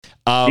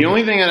The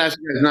only thing I'd ask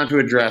you guys not to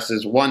address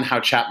is one, how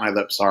chapped my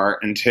lips are,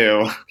 and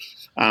two,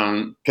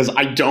 because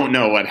I don't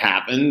know what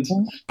happened.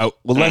 Oh,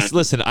 well,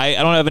 listen. I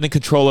don't have any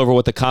control over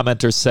what the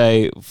commenters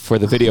say for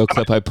the video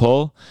clip I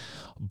pull,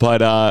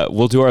 but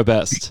we'll do our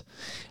best.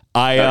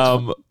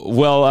 Welcome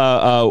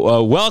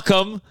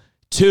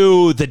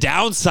to The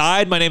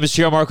Downside. My name is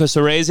Gianmarco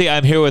Cerezi.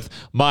 I'm here with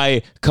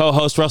my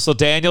co-host Russell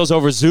Daniels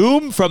over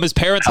Zoom from his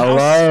parents' house.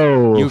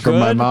 Hello, from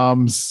my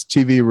mom's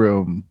TV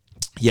room.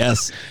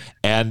 Yes,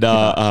 and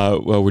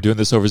we're doing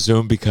this over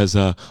Zoom because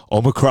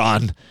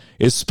Omicron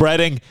is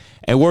spreading,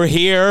 and we're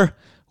here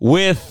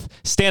with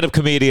stand-up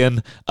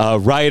comedian,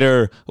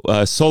 writer,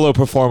 solo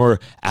performer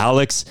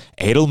Alex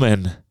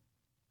Edelman.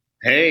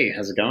 Hey,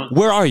 how's it going?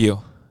 Where are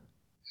you?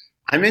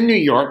 I'm in New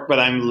York, but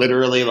I'm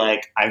literally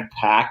I've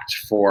packed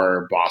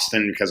for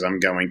Boston because I'm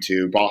going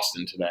to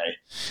Boston today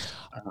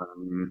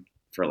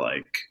for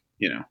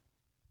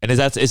And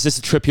is this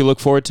a trip you look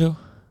forward to?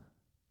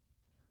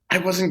 I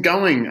wasn't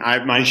going.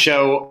 My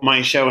show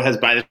has,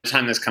 by the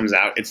time this comes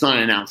out, it's not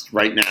announced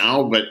right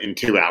now, but in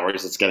 2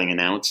 hours it's getting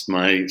announced.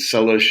 My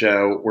solo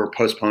show, we're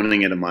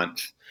postponing it a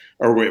month,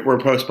 or we're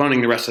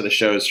postponing the rest of the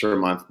shows for a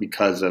month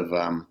because of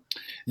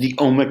the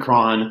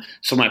Omicron.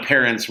 So my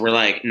parents were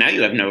like, now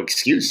you have no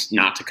excuse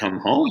not to come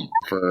home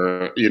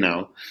for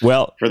the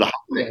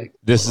holiday.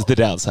 This is The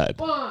Downside.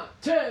 1,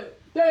 2,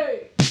 3.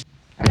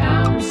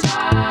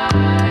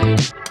 Downside.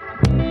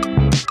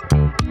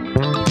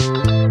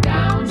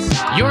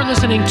 You're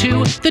listening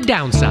to The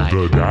Downside.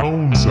 The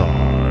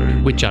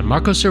Downside. With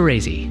Gianmarco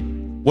Cerezi.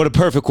 What a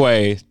perfect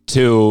way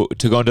to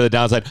go into The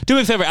Downside. Do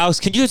me a favor, Alex,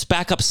 can you just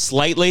back up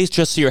slightly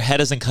just so your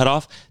head isn't cut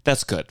off?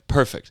 That's good.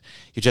 Perfect.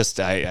 You just,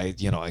 I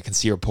can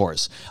see your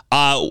pores.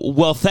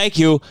 Well, thank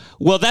you.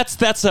 Well,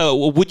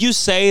 would you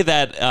say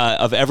that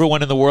of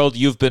everyone in the world,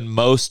 you've been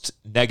most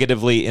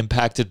negatively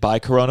impacted by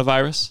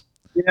coronavirus?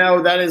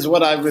 That is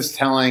what I was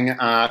telling,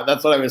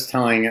 that's what I was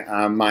telling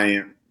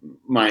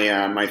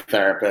my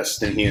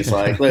therapist, and he's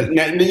like,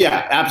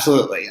 yeah,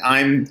 absolutely.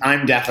 I'm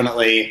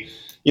definitely,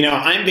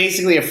 I'm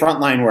basically a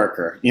frontline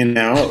worker, I'm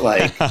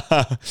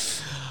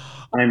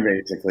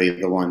basically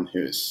the one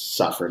who's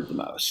suffered the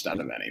most out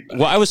of anybody.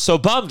 Well, I was so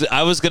bummed.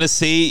 I was going to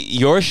see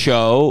your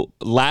show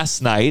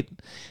last night.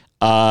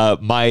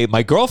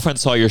 My girlfriend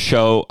saw your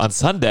show on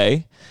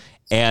Sunday,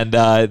 and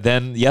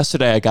then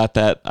yesterday I got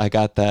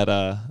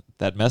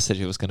that message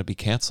it was going to be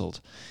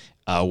canceled.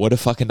 What a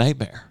fucking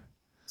nightmare.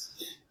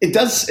 It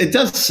does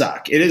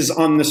suck. It is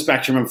on the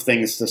spectrum of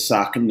things to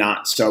suck,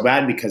 not so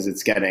bad, because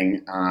it's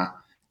getting,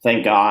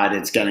 thank God,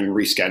 it's getting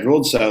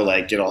rescheduled. So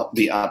it'll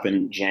be up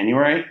in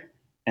January.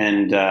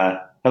 And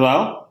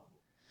hello?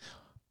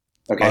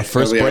 Okay. Our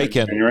first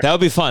break-in. That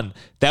would be fun.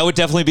 That would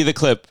definitely be the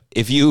clip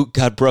if you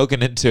got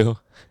broken into.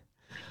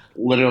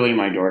 Literally,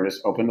 my door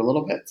just opened a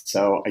little bit,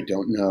 so I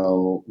don't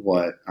know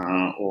what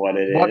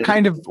it is. What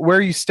kind of? Where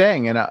are you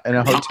staying? In a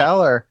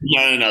hotel or?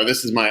 No.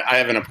 This is I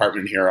have an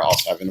apartment here. I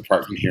also have an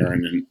apartment here,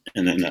 and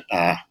then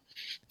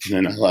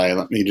LA.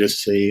 Let me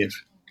just see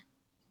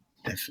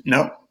if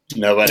nope,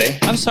 nobody.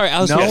 I'm sorry.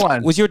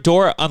 Was your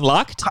door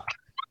unlocked?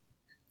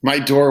 My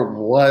door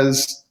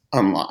was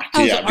unlocked.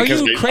 Are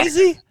you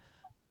crazy?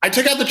 I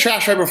took out the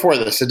trash right before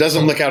this. It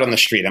doesn't look out on the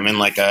street. I'm in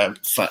a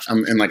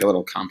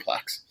little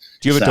complex.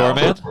 Do you have a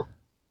doorman?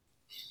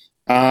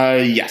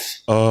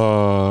 Yes.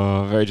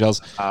 Oh, very jealous.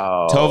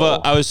 Oh.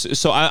 Tova,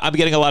 I'm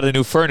getting a lot of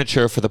new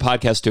furniture for the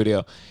podcast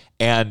studio,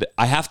 and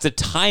I have to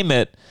time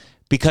it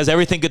because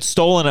everything gets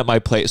stolen at my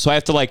place. So I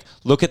have to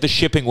look at the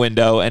shipping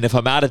window, and if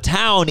I'm out of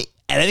town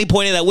at any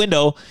point in that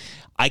window,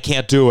 I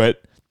can't do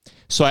it.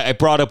 So I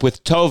brought up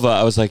with Tova.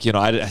 I was like,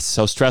 it's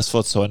so stressful.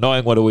 It's so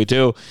annoying. What do we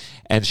do?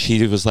 And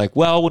she was like,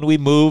 well, when we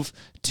move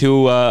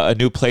to a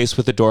new place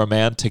with the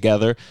doorman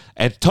together,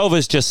 and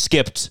Tova's just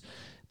skipped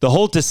the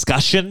whole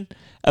discussion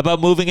about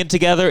moving in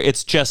together.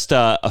 It's just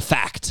a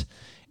fact.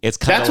 It's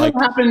kind of what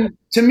happened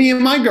to me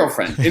and my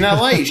girlfriend in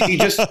LA. She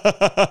just, by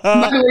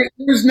the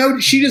way,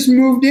 she just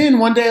moved in.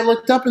 One day I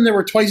looked up and there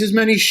were twice as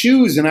many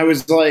shoes. And I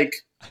was like,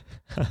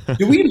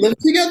 do we live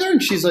together?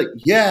 And she's like,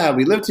 yeah,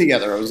 we live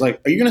together. I was like,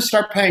 are you going to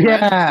start paying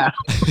rent?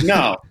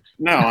 No,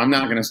 I'm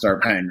not going to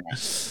start paying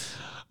rent.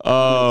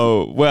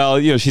 Oh, well,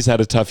 she's had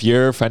a tough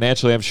year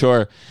financially, I'm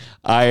sure.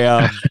 We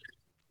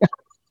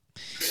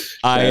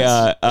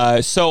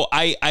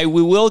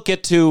will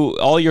get to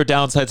all your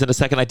downsides in a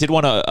second. I did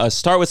want to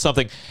start with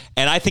something,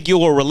 and I think you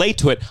will relate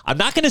to it. I'm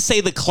not going to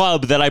say the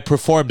club that I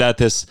performed at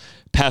this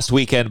past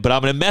weekend, but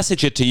I'm going to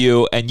message it to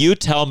you, and you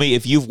tell me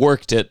if you've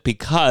worked it,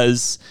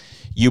 because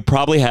you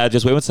probably had.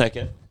 Just wait 1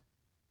 second.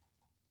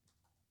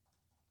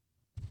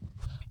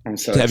 I'm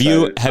so have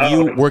excited.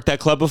 You worked that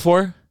club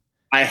before?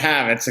 I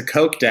have. It's a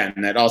Coke den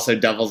that also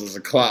doubles as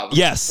a club.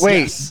 Yes.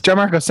 Wait, yes.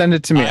 Gianmarco, send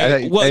it to me.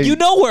 You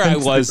know where I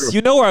was.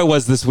 You know where I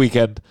was this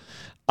weekend.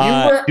 You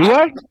were?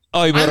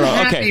 Oh, you were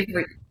okay.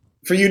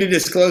 For you to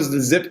disclose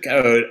the zip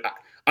code.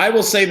 I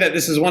will say that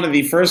this is one of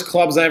the first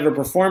clubs I ever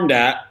performed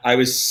at. I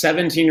was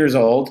 17 years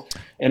old,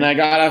 and I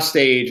got off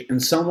stage,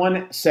 and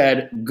someone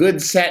said,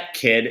 "Good set,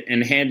 kid,"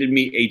 and handed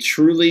me a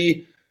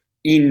truly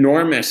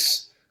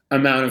enormous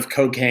amount of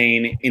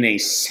cocaine in a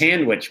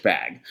sandwich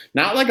bag,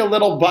 not like a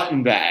little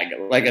button bag,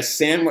 like a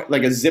sandwich,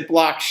 like a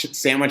Ziploc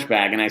sandwich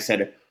bag. And I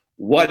said,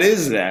 "What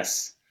is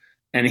this?"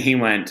 And he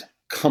went,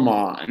 "Come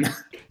on."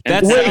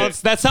 And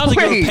That sounds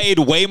like you were paid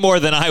way more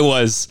than I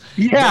was.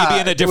 Yeah,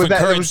 maybe in a different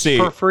currency.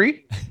 It was for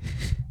free.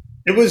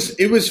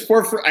 It was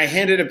for I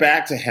handed it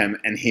back to him,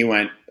 and he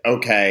went,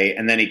 "Okay."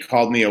 And then he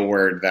called me a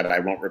word that I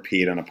won't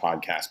repeat on a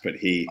podcast, but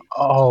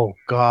Oh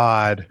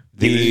God.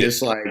 he was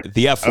just like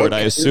the F word,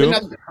 okay, I assume.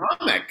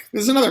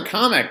 There's another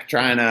comic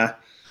trying to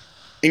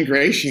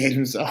ingratiate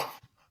himself.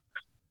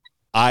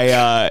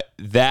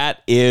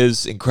 That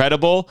is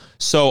incredible.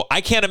 So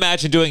I can't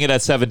imagine doing it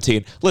at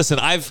 17. Listen,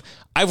 I've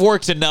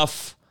worked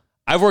enough.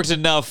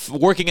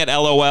 Working at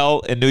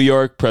LOL in New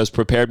York has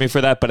prepared me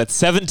for that. But at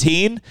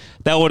 17,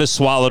 that would have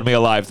swallowed me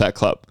alive, that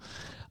club.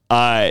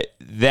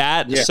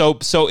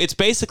 So it's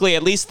basically,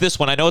 at least this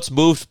one, I know it's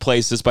moved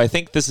places, but I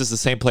think this is the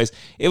same place.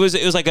 It was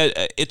like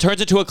it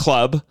turns into a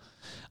club,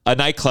 a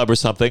nightclub or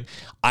something.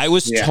 I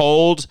was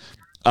told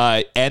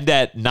end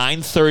at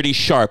 9:30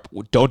 sharp.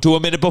 Don't do a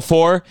minute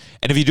before.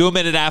 And if you do a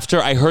minute after,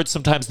 I heard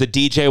sometimes the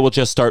DJ will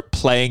just start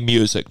playing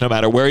music no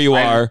matter where you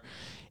are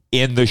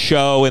in the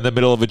show, in the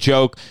middle of a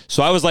joke.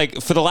 So I was like,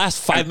 for the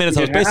last 5 minutes,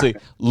 I was basically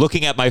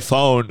looking at my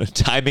phone,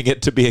 timing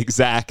it to be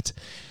exact.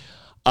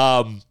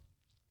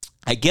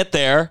 I get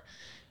there.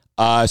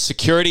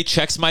 Security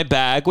checks my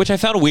bag, which I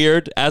found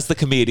weird as the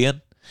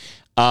comedian.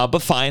 But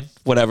fine,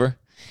 whatever.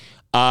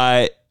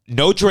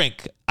 No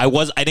drink. I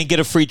didn't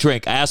get a free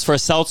drink. I asked for a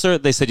seltzer.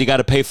 They said you got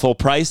to pay full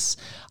price.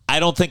 I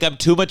don't think I'm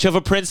too much of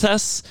a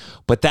princess,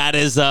 but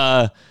that's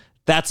a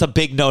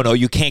big no-no.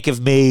 You can't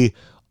give me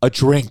a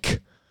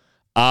drink.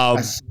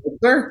 A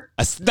seltzer?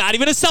 Not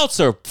even a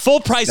seltzer. Full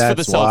price for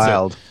the seltzer.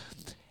 Wild.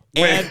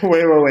 And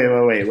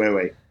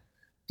wait.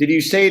 Did you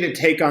say to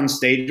take on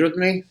stage with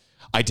me?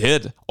 I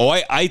did.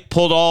 I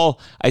pulled all.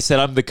 I said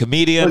I'm the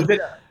comedian.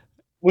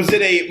 Was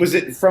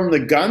it from the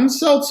gun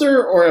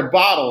seltzer or a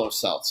bottle of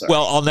seltzer?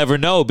 Well, I'll never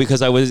know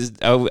because I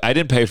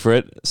didn't pay for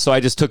it, so I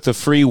just took the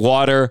free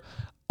water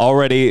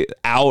already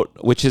out,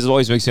 which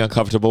always makes me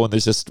uncomfortable when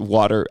there's just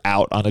water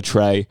out on a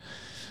tray.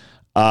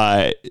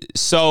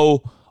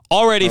 So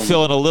already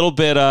feeling a little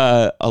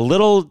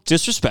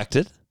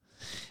disrespected.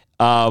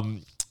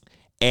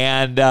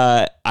 And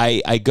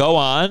I go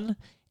on,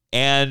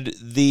 and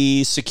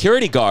the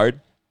security guard,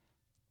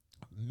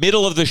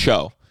 middle of the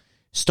show,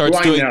 starts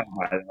doing. I know,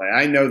 by the way.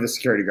 I know the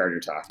security guard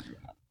you're talking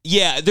about.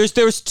 Yeah,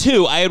 there's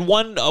two. I had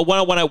one on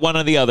one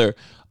on the other.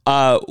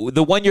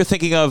 The one you're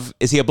thinking of,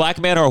 is he a black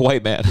man or a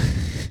white man?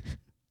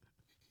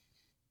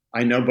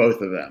 I know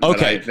both of them.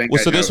 Okay,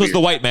 so this was the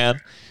white man.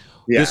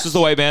 Yes. This was the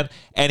white man,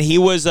 and he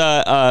was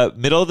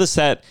middle of the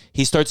set.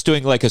 He starts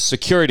doing like a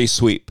security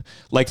sweep,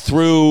 like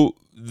through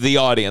the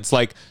audience,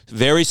 like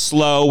very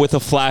slow with a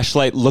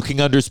flashlight, looking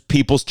under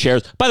people's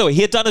chairs. By the way,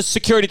 he had done a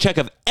security check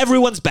of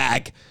everyone's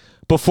bag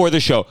before the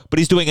show, but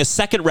he's doing a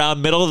second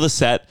round, middle of the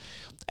set.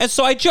 And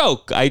so I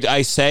joke.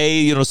 I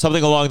say,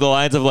 something along the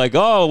lines of like,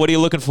 "Oh, what are you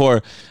looking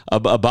for?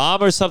 A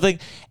bomb or something?"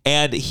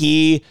 And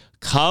he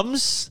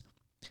comes.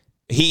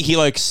 He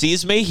like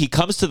sees me. He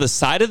comes to the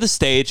side of the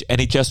stage and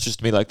he gestures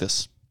to me like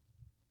this.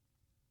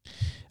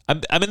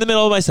 I'm in the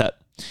middle of my set.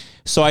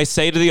 So I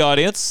say to the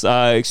audience,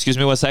 excuse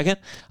me 1 second.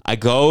 I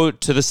go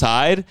to the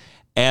side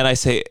and I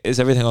say, "Is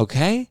everything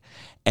okay?"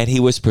 And he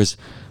whispers,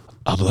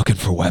 "I'm looking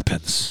for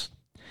weapons."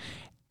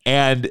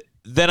 And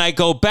then I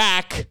go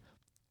back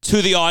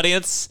to the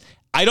audience.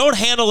 I don't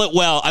handle it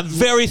well. I'm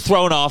very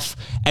thrown off.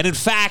 And in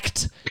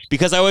fact,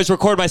 because I always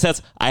record my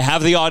sets, I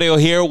have the audio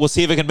here. We'll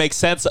see if it can make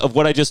sense of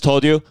what I just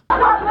told you.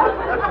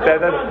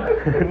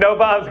 No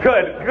bombs.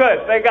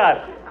 Good. Thank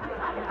God.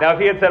 Now, if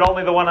he had said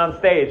only the one on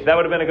stage, that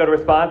would have been a good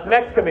response.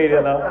 Next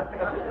comedian, though.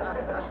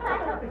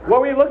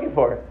 What were you looking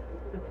for?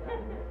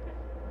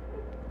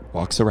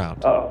 Walks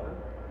around. Oh.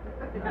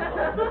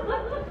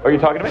 Are you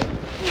talking to me?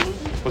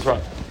 What's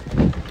wrong?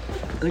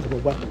 Looking for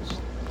weapons.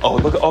 Oh,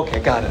 look. Okay,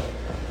 got it.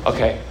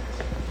 Okay.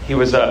 He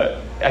was, I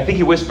think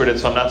he whispered it,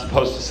 so I'm not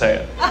supposed to say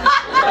it.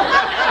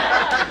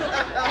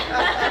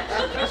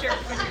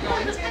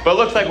 But it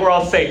looks like we're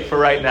all safe for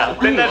right now.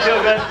 Didn't that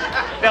feel good?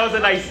 That was a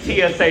nice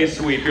TSA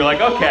sweep. You're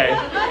like, okay,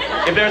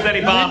 if there's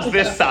any bombs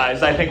this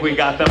size, I think we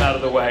got them out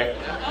of the way.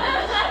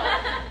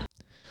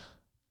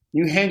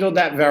 You handled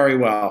that very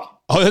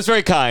well. Oh, that's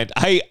very kind.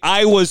 I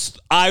was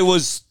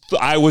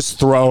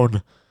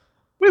thrown.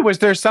 Wait, was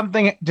there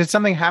something? Did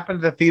something happen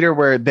to the theater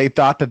where they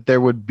thought that there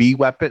would be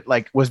weapon?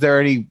 Like, was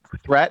there any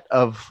threat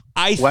of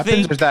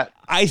weapons?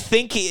 I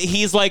think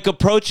he's like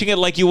approaching it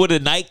like you would a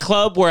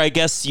nightclub, where I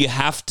guess you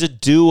have to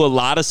do a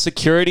lot of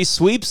security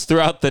sweeps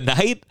throughout the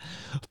night.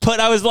 But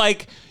I was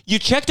like, you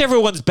checked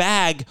everyone's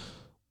bag.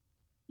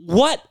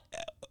 What?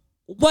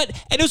 And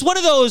it was one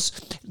of those.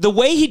 The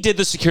way he did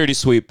the security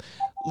sweep.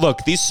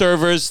 Look, these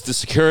servers, the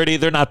security,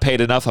 they're not paid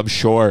enough, I'm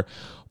sure.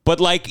 But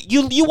like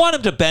you want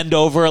them to bend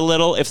over a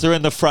little if they're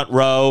in the front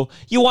row.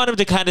 You want them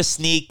to kind of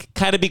sneak,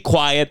 kind of be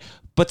quiet.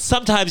 But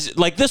sometimes,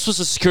 like this was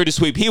a security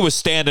sweep. He was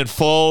standing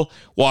full,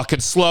 walking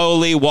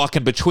slowly,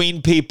 walking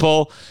between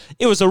people.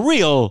 It was a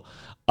real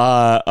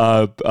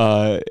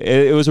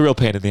It was a real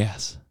pain in the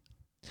ass.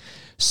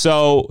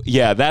 So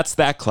yeah, that's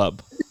that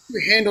club.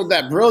 You handled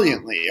that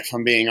brilliantly, if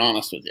I'm being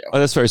honest with you. Oh,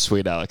 that's very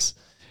sweet, Alex.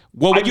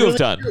 What would you have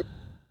done? Do.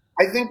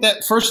 I think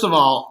that, first of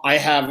all, I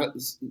have a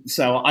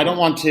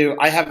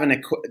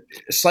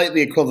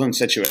slightly equivalent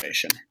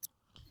situation,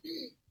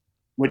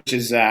 which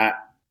is that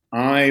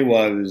I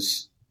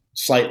was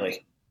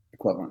slightly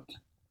equivalent.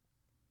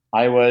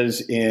 I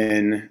was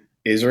in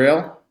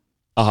Israel.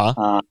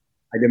 I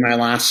did my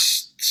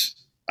last,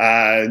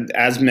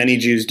 as many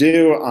Jews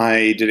do,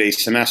 I did a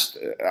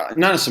semester,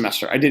 not a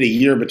semester, I did a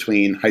year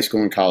between high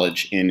school and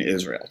college in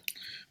Israel,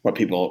 what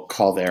people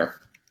call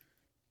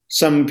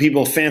some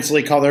people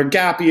fancily call their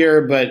gap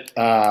year, but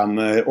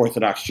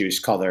Orthodox Jews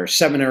call their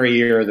seminary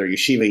year, their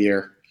yeshiva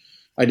year.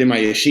 I did my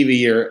yeshiva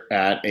year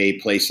at a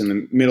place in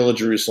the middle of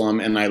Jerusalem,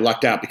 and I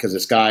lucked out because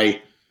this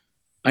guy,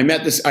 I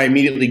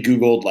immediately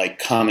Googled like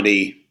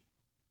comedy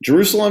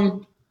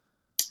Jerusalem,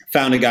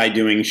 found a guy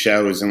doing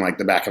shows in like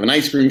the back of an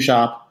ice cream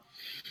shop,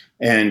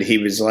 and he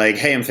was like,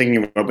 "Hey, I'm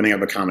thinking of opening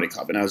up a comedy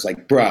club." And I was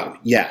like, "Bro,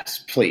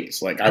 yes,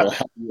 please. Like, I will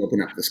help you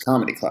open up this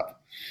comedy club."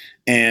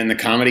 And the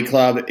comedy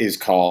club is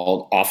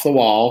called Off the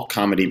Wall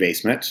Comedy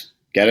Basement.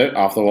 Get it?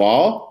 Off the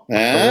Wall?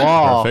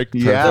 Perfect.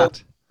 Yeah.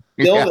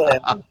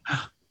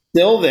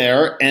 Still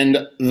there.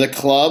 And the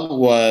club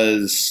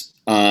was,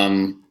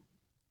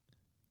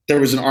 there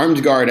was an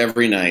armed guard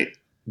every night,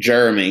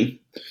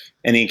 Jeremy,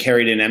 and he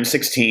carried an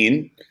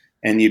M16.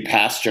 And you'd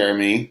pass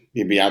Jeremy.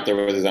 He'd be out there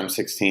with his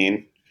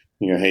M16.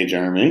 You go, "Hey,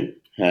 Jeremy.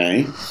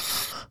 Hey."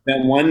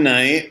 Then one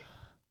night,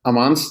 I'm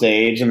on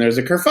stage, and there's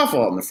a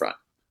kerfuffle in the front.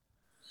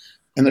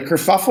 And the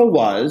kerfuffle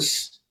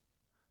was,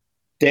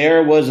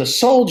 there was a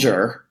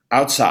soldier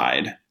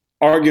outside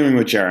arguing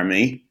with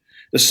Jeremy.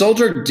 The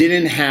soldier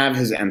didn't have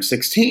his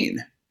M16.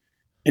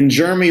 And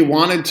Jeremy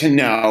wanted to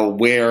know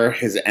where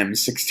his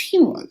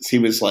M16 was. He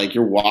was like,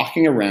 "You're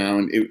walking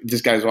around."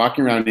 This guy's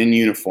walking around in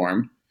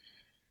uniform.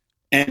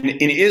 And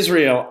in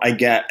Israel,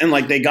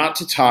 they got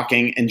to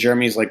talking, and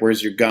Jeremy's like,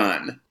 "Where's your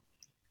gun?"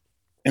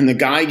 And the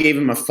guy gave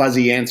him a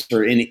fuzzy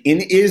answer. In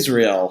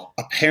Israel,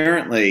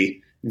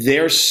 apparently,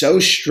 they're so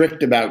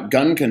strict about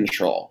gun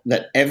control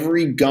that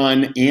every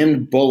gun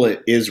and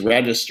bullet is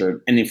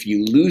registered. And if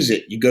you lose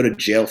it, you go to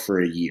jail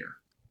for a year.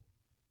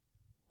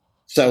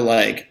 So,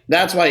 like,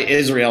 that's why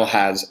Israel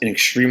has an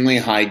extremely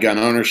high gun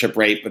ownership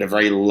rate, but a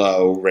very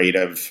low rate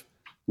of,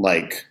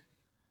 like,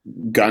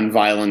 gun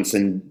violence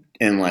and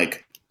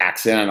like,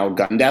 accidental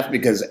gun death,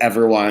 because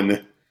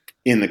everyone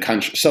in the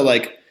country.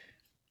 I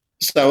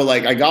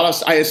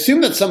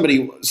assumed that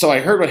so I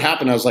heard what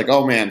happened. I was like,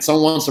 "Oh man,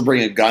 someone wants to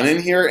bring a gun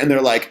in here." And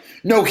they're like,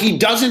 "No, he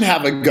doesn't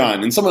have a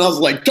gun." And someone else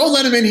was like, "Don't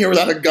let him in here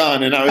without a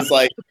gun." And I was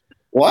like,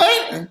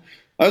 "What?"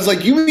 I was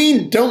like, "You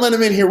mean don't let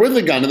him in here with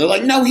a gun?" And they're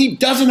like, "No, he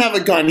doesn't have a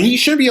gun. He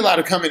should be allowed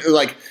to come in."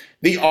 Like,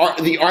 the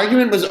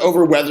argument was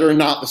over whether or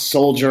not the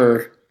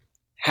soldier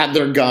had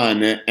their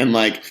gun. And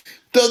like,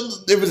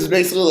 it was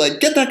basically like,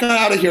 "Get that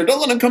guy out of here. Don't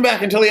let him come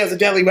back until he has a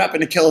deadly weapon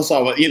to kill us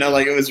all." Like,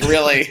 it was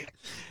really...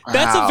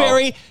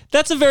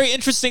 That's a very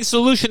interesting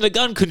solution to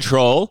gun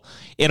control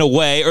in a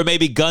way, or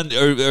maybe gun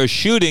or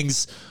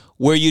shootings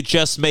where you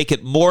just make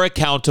it more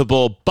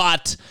accountable,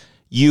 but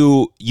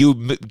you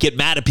get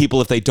mad at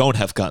people if they don't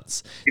have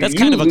guns. That's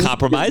kind of a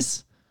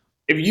compromise.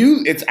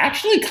 It's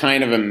actually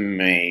kind of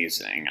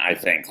amazing, I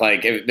think.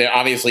 Like,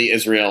 obviously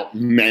Israel,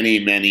 many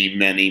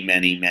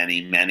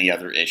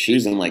other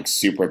issues and like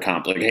super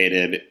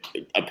complicated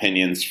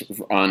opinions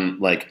on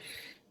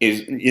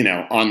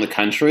on the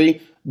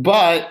country.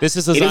 But this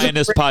is a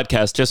Zionist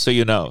podcast, just so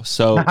you know.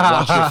 So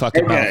watch your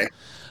fucking mouth.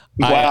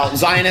 Well,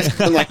 Zionists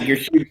are like, you're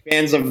huge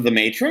fans of The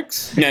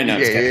Matrix? No,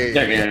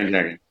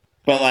 joking.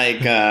 But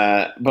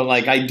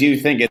I do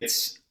think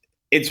it's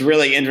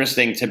really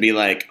interesting to be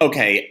like,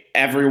 okay,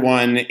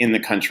 everyone in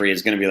the country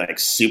is going to be like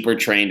super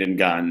trained in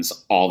guns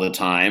all the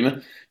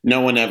time.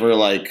 No one ever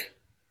like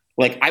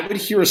I would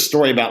hear a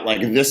story about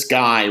like this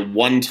guy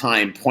one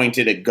time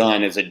pointed a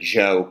gun as a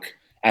joke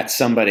at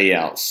somebody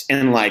else,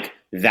 and like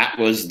that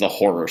was the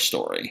horror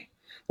story.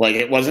 Like,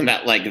 it wasn't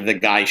that like the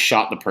guy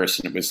shot the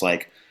person. It was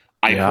like,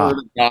 I heard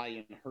a guy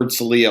in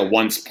Herzliya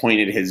once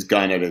pointed his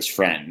gun at his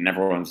friend, and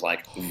everyone's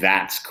like,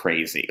 "That's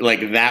crazy."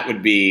 Like, that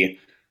would be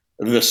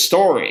the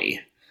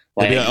story.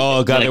 Like,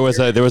 oh god, there was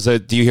a.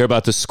 Do you hear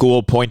about the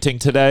school pointing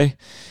today?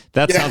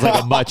 That sounds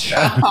like a much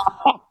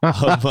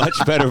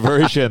better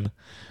version.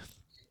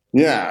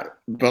 Yeah,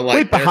 but like,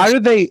 wait, but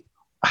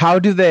how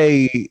do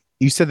they?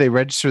 You said they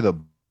register the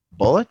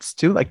bullets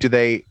too? Like, do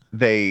they?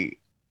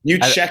 You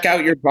check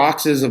out your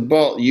boxes of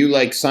you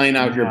like sign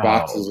out your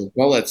boxes of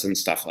bullets and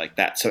stuff like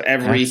that. So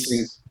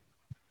everything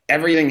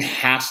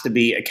has to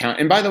be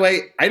And by the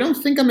way, I don't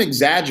think I'm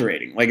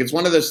exaggerating. Like, it's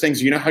one of those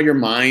things, how your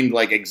mind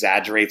like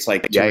exaggerates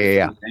like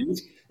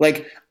things.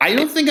 Like, I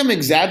don't think I'm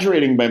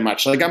exaggerating by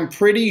much. Like, I'm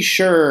pretty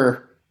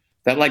sure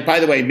that, like, by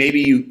the way,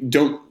 maybe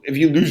if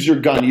you lose your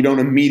gun, you don't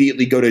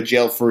immediately go to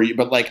jail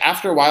but like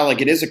after a while, like,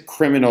 it is a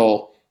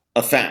criminal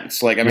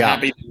offense. Like, I'm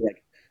happy to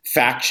like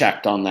fact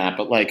checked on that,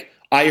 but like,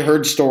 I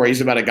heard stories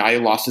about a guy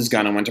who lost his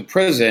gun and went to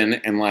prison,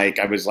 and like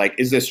I was like,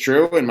 "Is this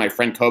true?" And my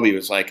friend Kobe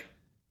was like,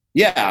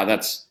 "Yeah,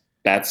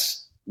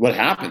 that's what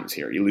happens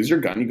here. You lose your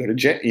gun, you go to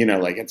jail. You know,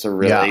 like it's a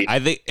really." I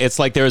think it's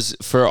like there's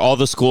for all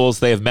the schools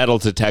they have metal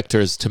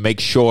detectors to make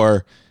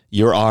sure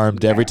you're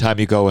armed every time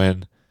you go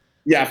in.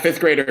 Yeah, fifth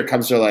grader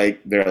comes to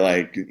they're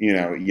like,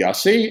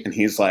 Yossi, and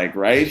he's like,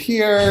 right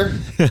here,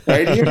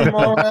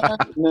 Mora.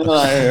 And they're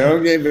like,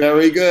 okay,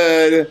 very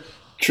good.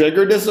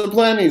 Trigger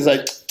discipline. He's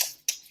like,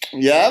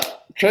 yep,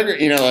 trigger.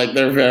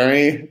 They're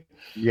very,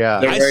 they're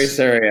very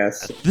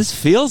serious. This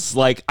feels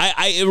like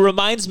it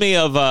reminds me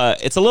of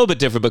it's a little bit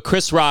different, but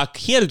Chris Rock,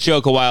 he had a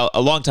joke a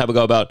long time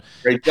ago about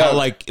how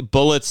like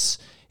bullets.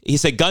 He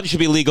said guns should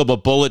be legal,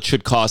 but bullets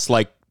should cost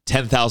like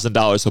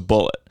 $10,000 a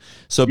bullet.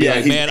 So be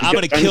like, man, I'm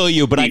going to kill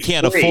you, but I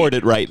can't afford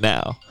it right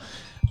now.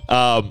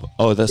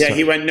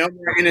 He went no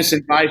more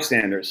innocent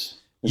bystanders.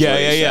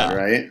 Yeah.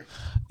 Right?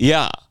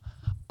 Yeah.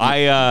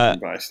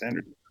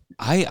 Bystanders.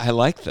 I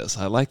like this.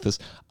 I like this.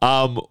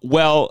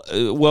 Well,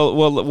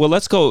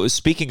 let's go.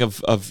 Speaking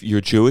of your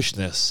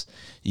Jewishness,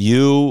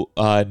 you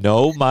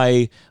know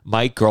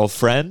my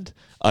girlfriend,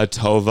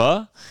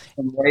 Tova.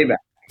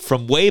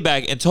 From way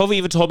back. And Tova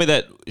even told me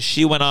that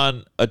she went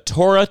on a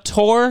Torah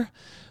tour.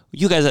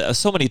 You guys,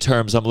 so many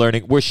terms I'm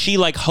learning, where she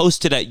like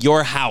hosted at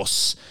your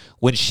house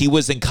when she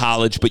was in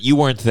college, but you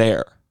weren't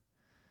there.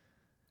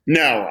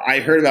 No, I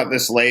heard about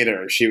this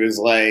later. She was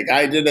like,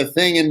 I did a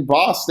thing in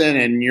Boston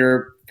and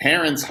your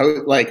parents,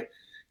 Tova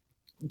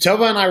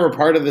and I were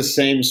part of the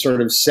same sort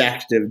of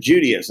sect of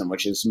Judaism,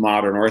 which is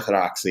modern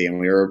Orthodoxy. And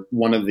we were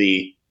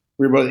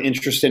both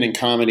interested in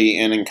comedy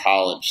and in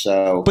college.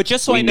 So, but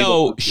just so I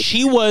know,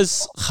 she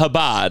was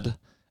Chabad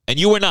and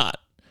you were not.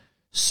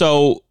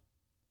 So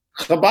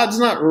Chabad's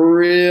not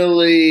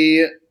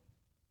really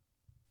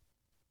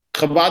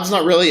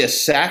a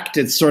sect.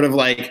 It's sort of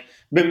like,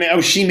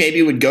 she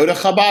maybe would go to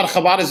Chabad.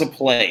 Chabad is a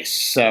place.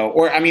 So,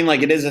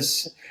 it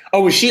is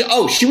she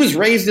was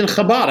raised in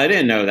Chabad. I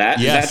didn't know that.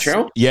 Yes. Is that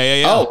true?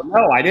 Yeah. Oh,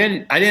 no, I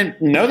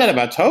didn't know that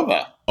about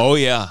Tova. Oh,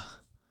 yeah.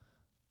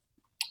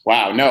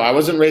 Wow. No, I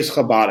wasn't raised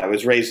Chabad. I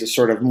was raised as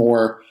sort of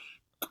more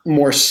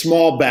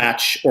small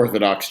batch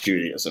Orthodox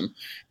Judaism.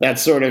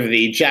 That's sort of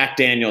the Jack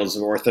Daniels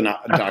of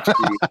Orthodox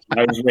Judaism.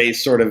 I was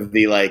raised sort of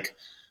the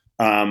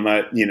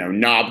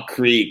Knob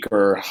Creek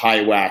or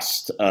High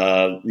West,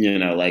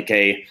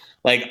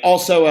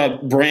 also a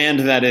brand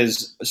that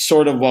is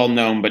sort of well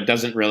known but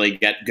doesn't really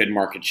get good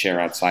market share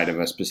outside of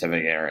a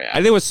specific area.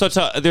 I think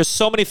there's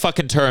so many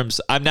fucking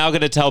terms. I'm now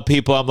going to tell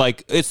people, I'm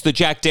like, it's the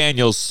Jack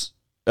Daniels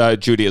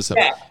Judaism.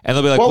 Yeah. And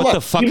they'll be like, what the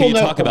fuck are you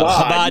talking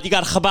about? Chabad, you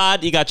got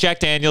Chabad, you got Jack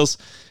Daniels,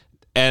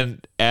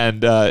 and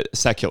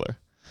secular.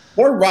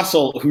 Poor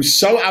Russell, who's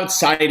so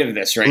outside of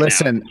this right now.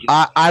 Listen,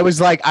 I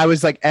was like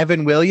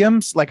Evan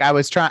Williams. Like I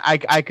was trying,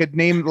 I could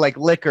name like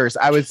liquors.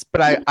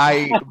 But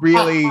I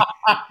really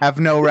have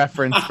no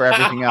reference for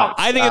everything else.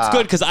 I think it's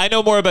good because I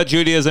know more about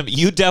Judaism.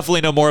 You definitely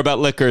know more about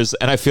liquors,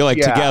 and I feel like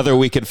together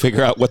we can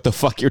figure out what the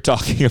fuck you're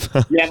talking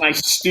about. Yeah, my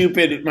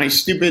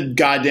stupid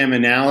goddamn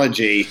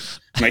analogy,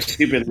 my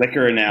stupid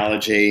liquor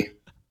analogy.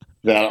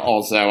 That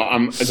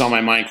also is on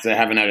my mind because I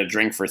haven't had a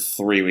drink for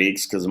 3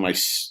 weeks because of my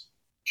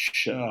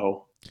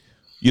show.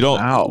 You don't.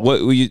 Wow.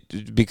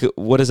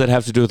 What does that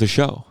have to do with the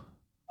show?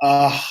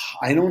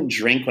 I don't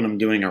drink when I'm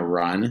doing a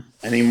run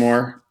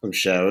anymore of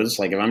shows.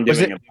 Like if I'm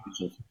doing a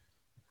bunch of,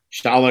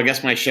 although I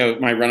guess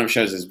my run of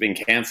shows has been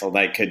canceled,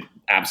 I could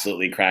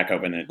absolutely crack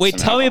open it. Wait,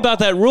 tell me about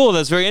that rule.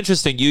 That's very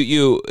interesting. Do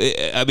you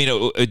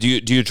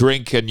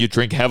drink and you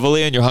drink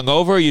heavily and you're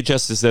hungover? Or you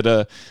just is it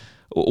a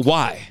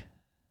why?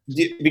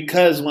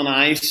 Because when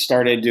I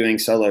started doing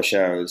solo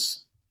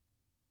shows,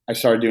 I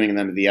started doing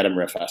them at the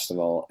Edinburgh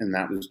Festival, and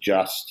that was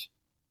just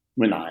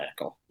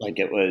maniacal. Like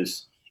it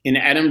was in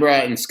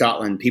Edinburgh in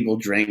Scotland, people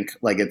drink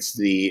like it's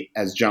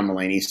as John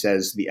Mulaney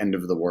says, the end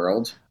of the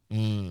world.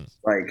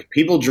 Like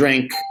people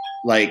drink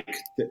like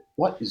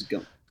what is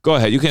going? Go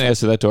ahead, you can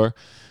answer that, Dor.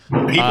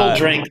 People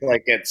drink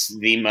like it's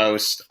the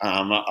most.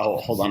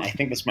 Hold on, I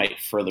think this might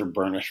further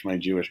burnish my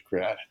Jewish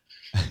cred.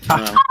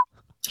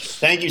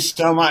 Thank you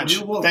so much.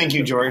 Thank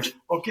you, George.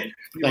 Okay.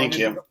 Thank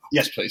you.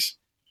 Yes, please.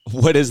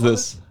 What is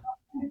this?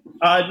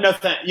 No.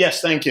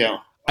 Yes, thank you.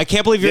 I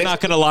can't believe you're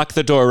not going to lock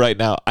the door right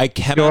now. I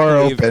cannot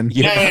door believe open.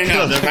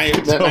 No.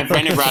 My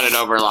friend who brought it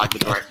over locked the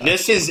door.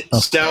 This is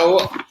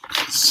so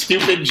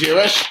stupid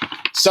Jewish.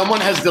 Someone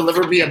has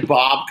delivered me a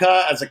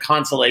babka as a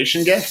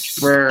consolation gift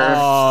for.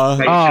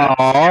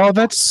 Oh,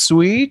 that's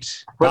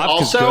sweet. But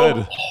Babka's also,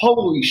 good.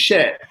 Holy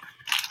shit!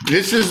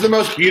 This is the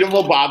most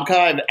beautiful babka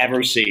I've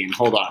ever seen.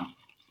 Hold on,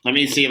 let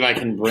me see if I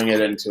can bring it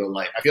into a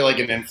light. I feel like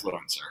an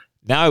influencer.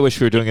 Now I wish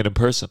we were doing it in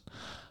person.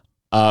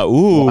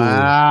 Ooh,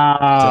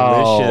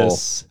 wow,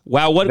 delicious!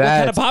 Wow, what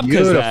kind of babka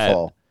is that?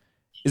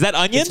 Is that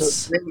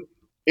onions?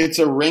 It's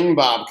a ring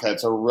babka.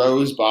 It's a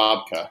rose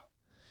babka.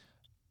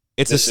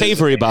 It's a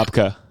savory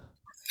babka.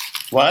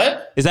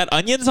 What? Is that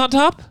onions on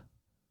top?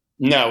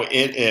 No,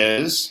 it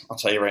is. I'll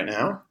tell you right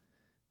now.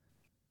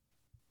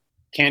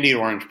 Candied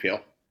orange peel.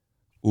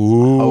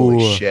 Ooh,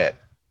 holy shit!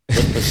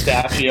 With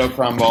pistachio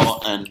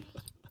crumble and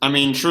I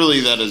mean,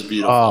 truly, that is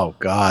beautiful. Oh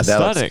God, that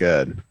looks Stunning.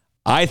 good.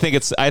 I think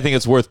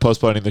it's worth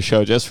postponing the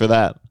show just for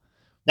that.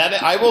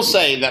 That I will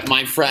say that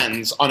my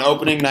friends on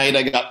opening night,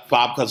 I got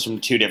babkas from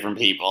two different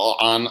people.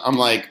 I'm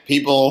like,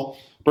 people.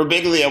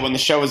 Birbiglia, when the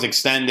show was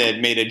extended,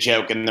 made a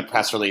joke in the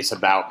press release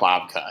about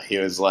babka. He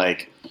was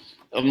like,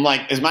 I'm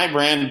like, is my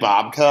brand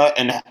babka?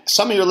 And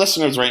some of your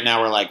listeners right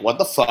now are like, what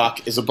the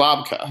fuck is a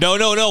babka? No.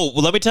 Well,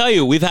 let me tell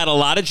you, we've had a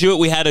lot of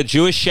we had a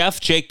Jewish chef,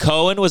 Jake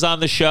Cohen, was on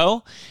the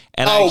show.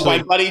 And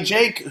my buddy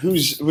Jake,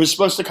 who's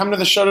supposed to come to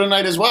the show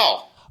tonight as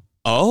well.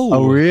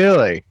 Oh,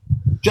 really?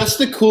 Just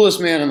the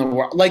coolest man in the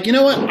world. Like, you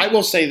know what? I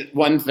will say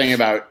one thing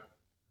about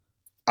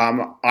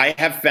I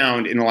have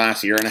found in the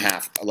last year and a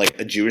half, like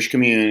a Jewish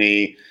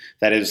community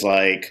that is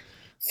like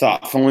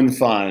thoughtful and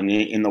fun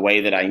in the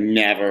way that I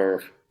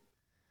never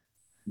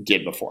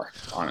did before,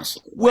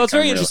 honestly. Well, it's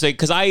very interesting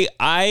because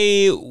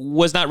I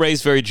was not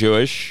raised very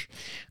Jewish,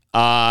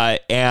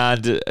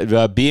 and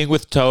being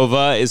with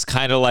Tova is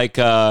kind of like,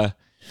 there's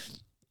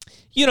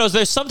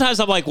sometimes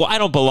I'm like, well, I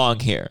don't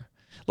belong here.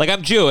 Like,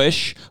 I'm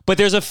Jewish, but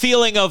there's a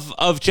feeling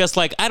of just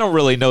like, I don't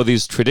really know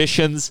these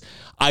traditions.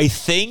 I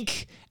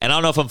think, and I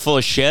don't know if I'm full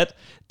of shit,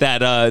 that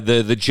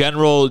the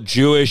general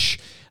Jewish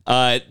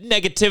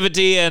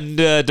negativity and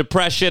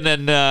depression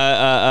and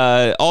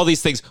all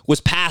these things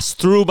was passed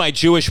through my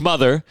Jewish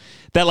mother.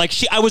 That like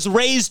I was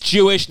raised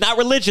Jewish, not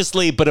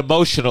religiously, but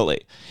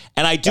emotionally.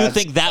 And I do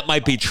think that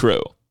might be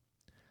true.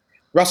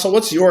 Russell,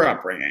 what's your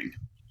upbringing?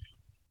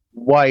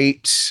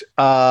 White,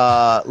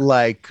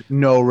 like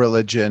no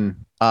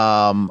religion.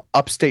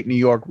 Upstate New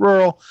York,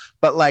 rural,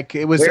 but like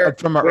it was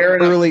from an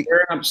early.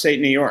 Where in upstate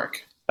New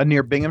York?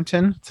 Near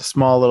Binghamton. It's a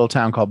small little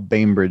town called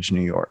Bainbridge,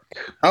 New York.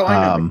 Oh,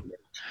 I know.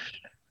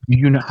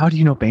 How do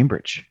you know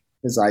Bainbridge?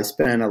 Because I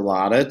spent a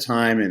lot of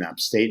time in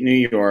upstate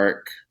New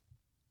York.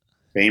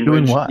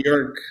 Bainbridge, Doing what? New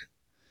York.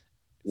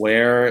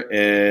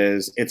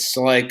 It's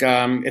like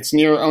it's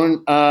near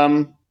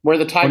where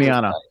the Tigers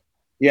Oneonta. play.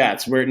 Yeah,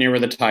 it's near where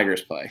the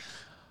Tigers play.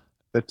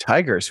 The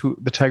Tigers. Who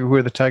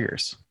are the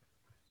Tigers?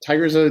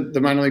 Tigers are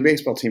the minor league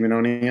baseball team in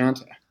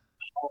Oneonta.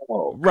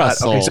 Oh,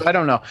 Russell. Okay, so I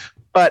don't know,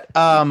 but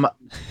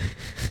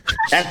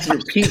that's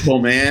your people,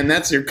 man.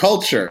 That's your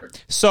culture.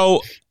 So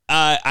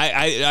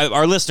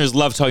our listeners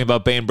love talking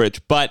about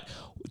Bainbridge, but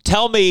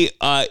tell me,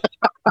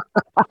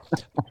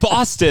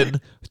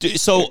 Boston.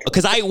 So,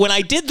 because when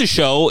I did the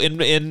show in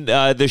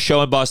the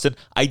show in Boston,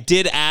 I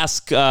did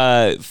ask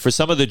for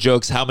some of the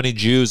jokes how many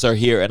Jews are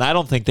here, and I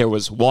don't think there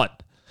was one.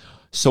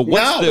 So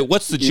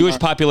what's the Jewish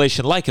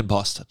population like in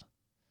Boston?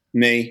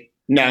 Me?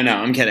 No,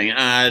 I'm kidding.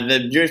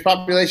 The Jewish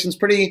population's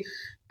pretty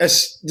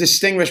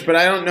distinguished, but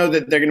I don't know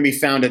that they're going to be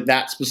found at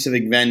that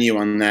specific venue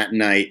on that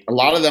night. A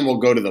lot of them will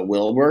go to the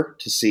Wilbur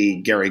to see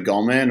Gary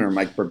Gulman or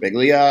Mike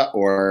Birbiglia,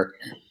 or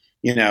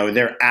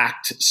they're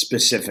act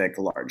specific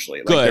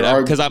largely. Good,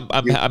 because I'm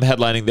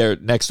headlining there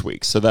next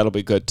week, so that'll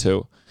be good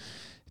too.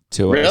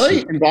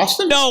 Really? In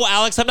Boston? No,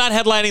 Alex, I'm not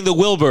headlining the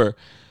Wilbur.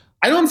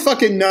 I don't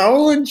fucking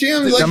know,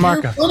 Jim. Like,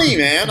 you're funny,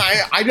 man.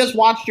 I just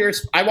watched your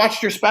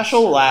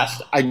special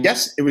last. I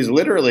guess it was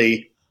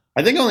literally.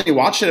 I think I only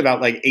watched it about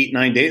like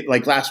 8-9 days,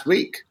 like last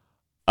week.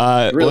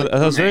 Really,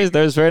 that was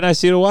very nice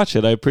of you to watch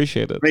it. I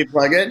appreciate it. Let me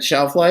plug it.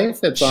 Shelf Life.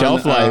 It's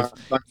Shelf Life.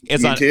 On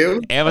it's YouTube.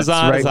 On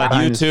Amazon. It's on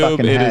YouTube.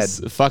 It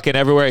is fucking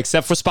everywhere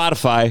except for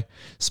Spotify.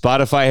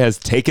 Spotify has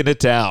taken it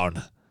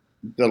down.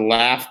 The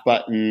laugh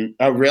button.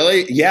 Oh,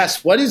 really?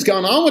 Yes. What is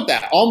going on with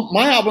that?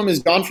 My album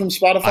is gone from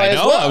Spotify I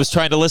know. as well. I was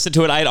trying to listen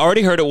to it. I had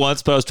already heard it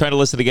once, but I was trying to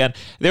listen again.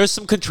 There was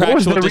some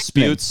contractual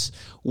disputes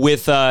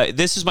with.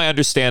 This is my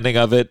understanding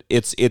of it.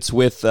 It's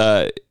with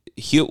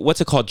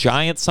what's it called?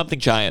 Giant, something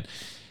Giant.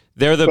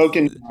 They're the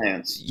Spoken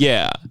Giants.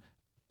 Yeah.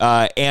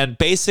 And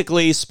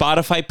basically,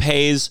 Spotify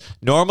pays.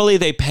 Normally,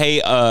 they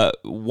pay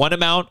one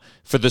amount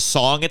for the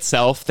song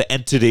itself, the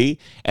entity,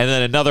 and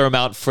then another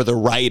amount for the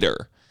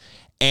writer.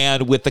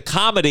 And with the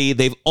comedy,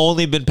 they've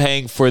only been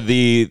paying for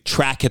the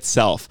track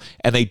itself,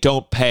 and they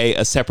don't pay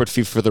a separate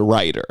fee for the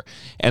writer.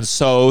 And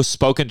so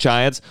Spoken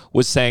Giants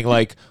was saying,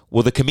 like,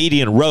 well, the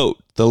comedian wrote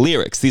the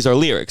lyrics. These are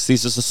lyrics.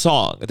 This is a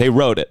song. They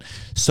wrote it.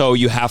 So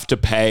you have to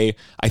pay,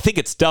 I think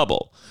it's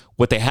double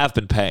what they have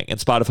been paying. And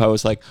Spotify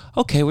was like,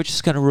 okay, we're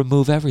just going to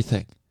remove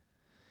everything.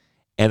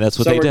 And that's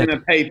what they did. So we're going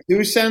to pay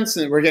 2 cents,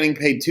 and we're getting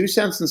paid 2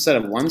 cents instead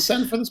of 1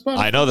 cent for the Spotify?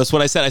 I know. That's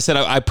what I said. I said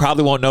I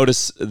probably won't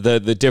notice the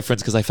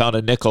difference because I found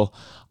a nickel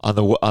on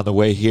the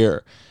way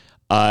here.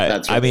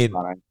 That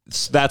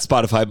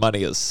Spotify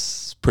money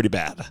is pretty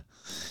bad.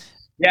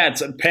 Yeah,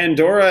 it's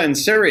Pandora and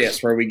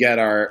Sirius where we get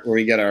our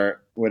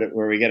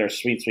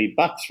sweet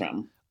bucks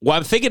from. Well,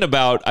 I'm thinking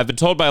about. I've been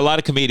told by a lot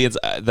of comedians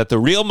that the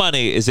real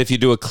money is if you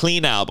do a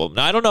clean album.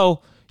 Now I don't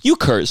know. You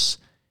curse.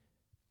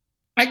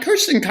 I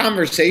curse in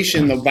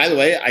conversation, though. By the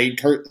way,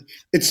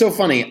 it's so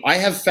funny. I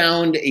have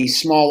found a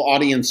small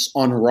audience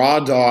on Raw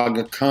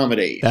Dog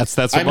comedy. That's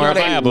what my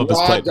album is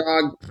played.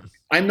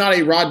 I'm not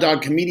a Raw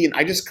Dog comedian.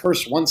 I just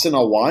curse once in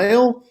a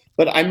while,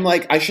 but I'm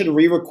like, I should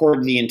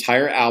re-record the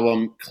entire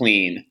album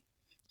clean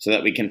so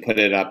that we can put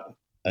it up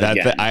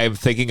again. I'm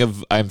thinking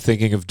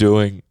of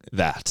doing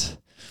that.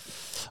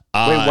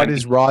 Wait, what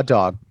is Raw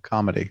Dog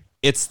Comedy?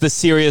 It's the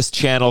serious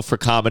channel for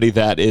comedy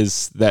that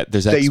there's That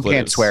you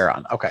can't expletives. swear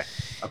on. Okay.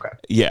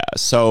 Yeah,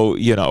 so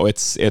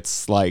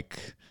it's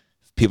like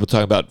people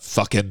talking about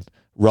fucking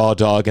Raw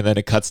Dog, and then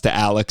it cuts to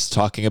Alex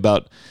talking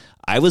about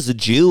I was a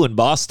Jew in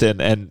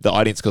Boston, and the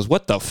audience goes,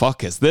 "What the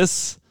fuck is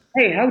this?"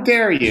 Hey, how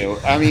dare you?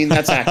 I mean,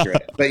 that's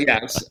accurate. But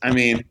yes, I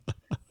mean,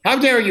 how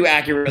dare you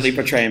accurately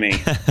portray me?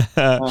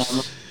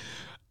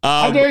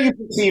 How dare you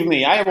perceive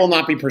me? I will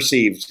not be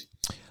perceived.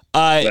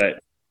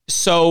 But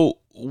So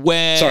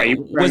when sorry,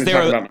 you were was trying to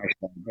there? talk about my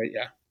son, but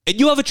yeah. And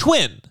you have a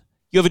twin.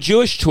 You have a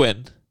Jewish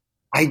twin.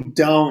 I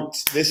don't.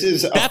 This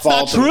is That's a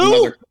fault not true? of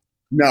another.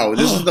 No,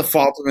 this is the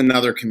fault of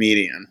another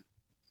comedian.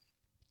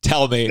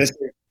 Tell me.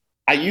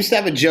 I used to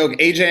have a joke.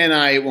 AJ and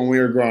I, when we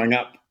were growing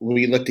up,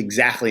 we looked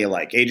exactly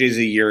alike. AJ's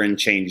a year and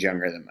change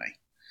younger than me.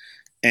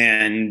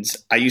 And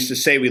I used to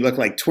say we look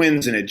like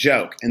twins in a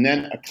joke. And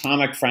then a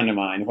comic friend of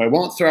mine, who I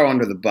won't throw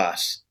under the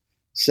bus,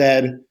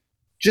 said,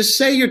 just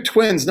say you're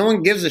twins. No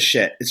one gives a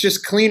shit. It's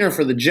just cleaner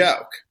for the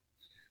joke.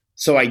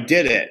 So I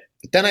did it.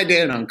 But then I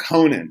did it on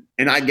Conan,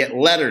 and I get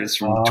letters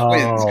from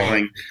twins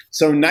going,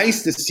 so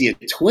nice to see a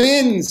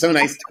twin, so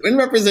nice twin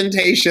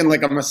representation,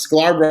 like I'm a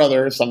Sklar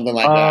brother or something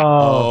like that.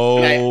 Oh,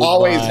 And I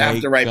always my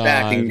have to write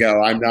back God. and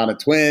go, I'm not a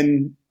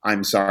twin.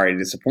 I'm sorry to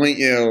disappoint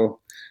you.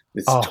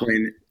 This Oh.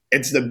 twin.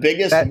 It's the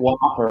biggest That-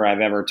 whopper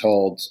I've ever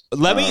told.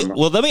 Let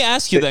me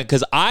ask you then,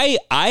 because I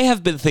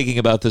have been thinking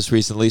about this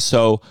recently.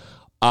 So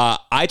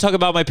I talk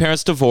about my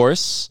parents'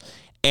 divorce,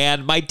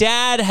 and my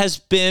dad has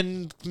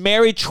been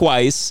married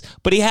twice,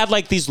 but he had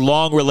like these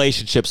long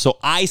relationships. So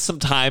I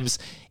sometimes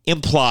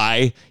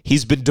imply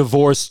he's been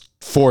divorced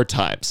 4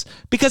 times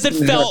because it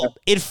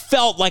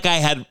felt like I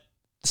had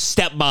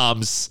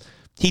stepmoms.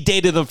 He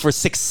dated them for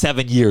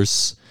 6-7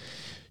 years.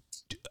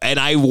 And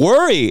I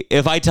worry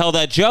if I tell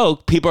that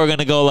joke, people are going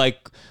to go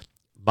like,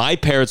 my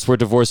parents were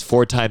divorced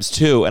 4 times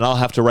too. And I'll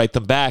have to write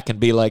them back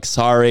and be like,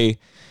 sorry,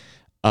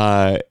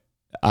 I'm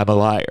a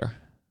liar.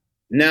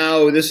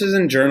 No, this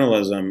isn't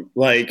journalism.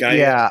 Like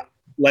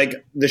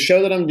the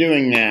show that I'm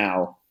doing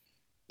now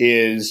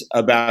is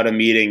about a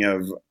meeting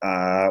of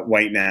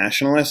white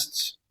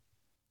nationalists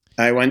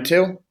I went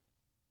to.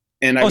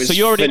 And I was so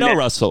you already know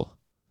Russell.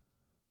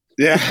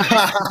 Yeah.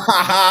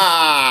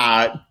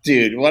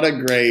 Dude, what a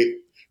great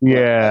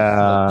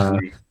Yeah.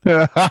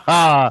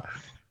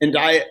 and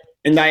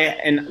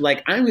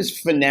I was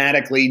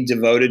fanatically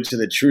devoted to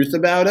the truth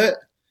about it.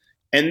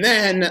 And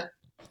then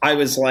I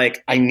was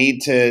like, I need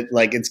to,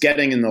 like, it's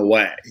getting in the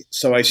way.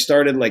 So I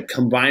started like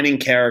combining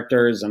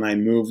characters, and I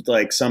moved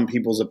like some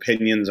people's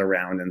opinions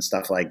around and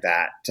stuff like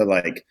that to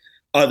like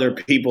other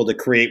people to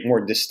create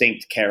more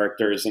distinct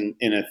characters in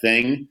a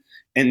thing.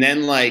 And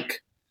then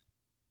like,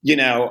 and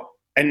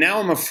now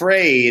I'm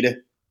afraid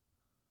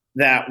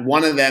that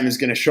one of them is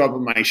going to show up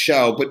at my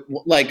show. But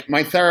like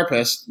my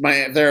therapist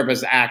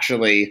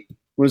actually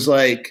was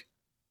like,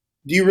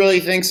 do you really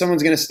think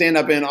someone's going to stand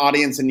up in an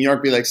audience in New York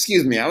and be like,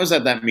 excuse me, I was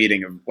at that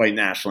meeting of white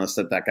nationalists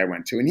that guy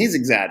went to, and he's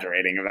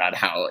exaggerating about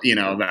how,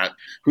 about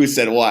who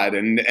said what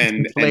and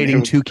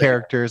Inflating 2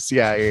 characters.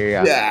 Yeah.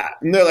 Yeah.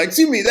 And they're like,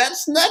 excuse me,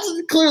 that's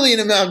clearly an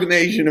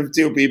amalgamation of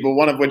 2 people,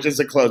 one of which is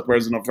a close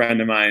personal friend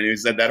of mine who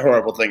said that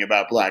horrible thing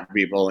about black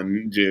people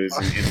and Jews.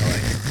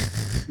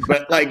 And,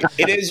 but like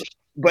it is.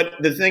 But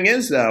the thing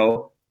is,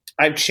 though,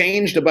 I've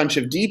changed a bunch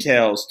of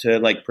details to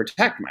like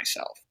protect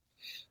myself.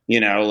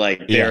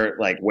 They're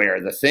like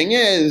where the thing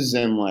is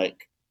and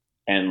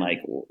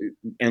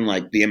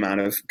the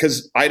amount of,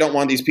 because I don't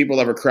want these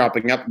people ever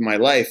cropping up in my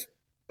life.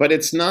 But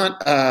it's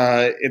not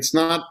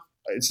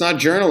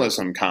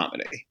journalism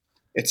comedy.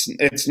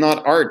 It's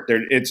not art.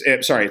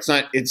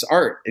 It's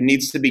art. It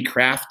needs to be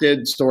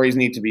crafted. Stories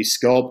need to be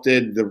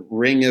sculpted. The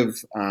ring of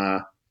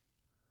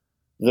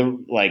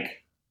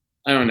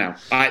I don't know.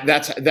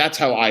 That's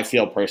how I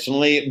feel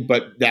personally.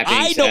 But that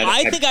being said,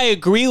 I think I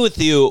agree with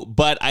you.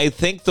 But I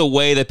think the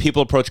way that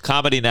people approach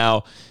comedy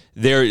now,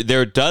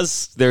 there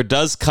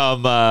does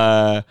come.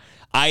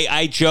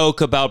 I joke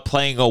about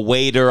playing a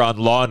waiter on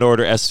Law and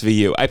Order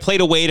SVU. I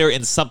played a waiter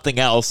in something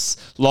else.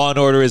 Law and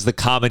Order is the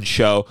common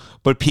show,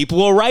 but people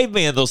will write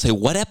me and they'll say,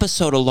 "What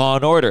episode of Law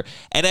and Order?"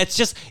 And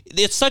it's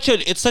such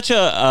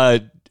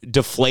a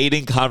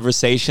deflating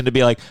conversation to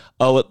be like,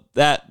 "Oh,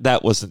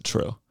 that wasn't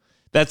true."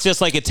 That's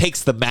just like, it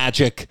takes the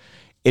magic.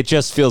 It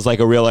just feels like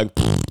a real like.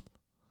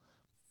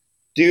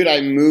 Dude,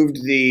 I moved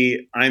the.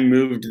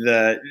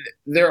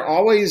 There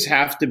always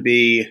have to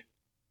be.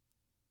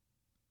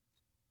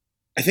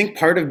 I think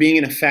part of being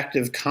an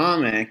effective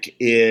comic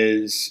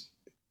is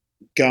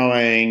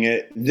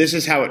going, this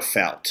is how it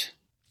felt.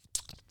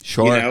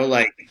 Sure.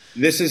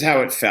 This is how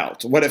it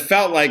felt. What it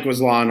felt like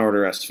was Law and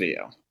Order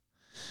SVU.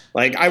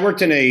 Like, I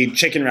worked in a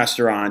chicken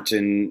restaurant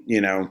in,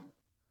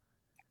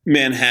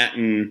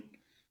 Manhattan.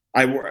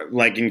 I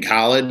worked in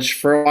college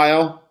for a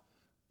while,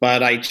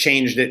 but I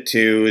changed it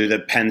to the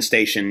Penn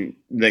Station,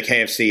 the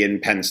KFC in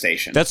Penn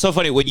Station. That's so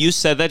funny. When you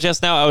said that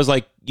just now, I was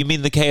like, you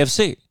mean the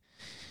KFC?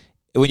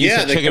 When you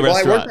said chicken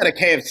restaurant. I worked at a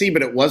KFC,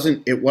 but it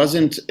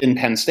wasn't in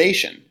Penn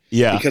Station.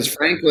 Yeah. Because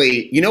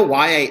frankly, do you know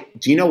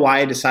why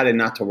I decided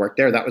not to work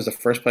there? That was the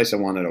first place I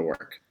wanted to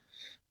work.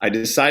 I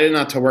decided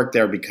not to work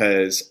there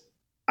because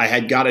I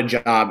had got a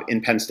job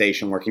in Penn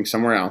Station working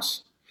somewhere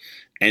else.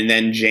 And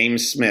then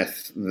James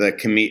Smith,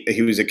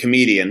 he was a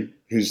comedian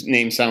whose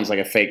name sounds like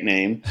a fake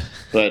name,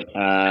 but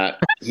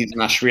he's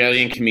an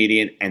Australian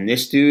comedian. And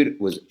this dude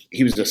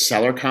he was a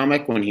cellar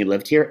comic when he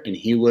lived here, and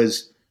he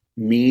was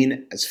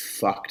mean as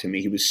fuck to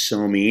me. He was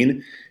so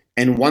mean.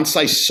 And once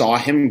I saw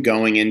him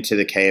going into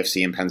the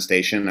KFC in Penn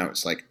Station, I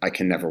was like, I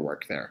can never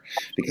work there.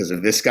 Because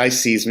if this guy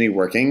sees me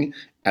working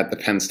at the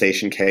Penn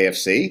Station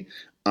KFC,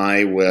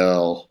 I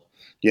will,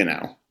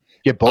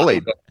 Get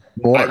bullied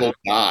I will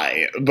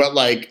die. But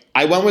like,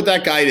 I went with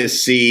that guy to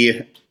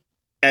see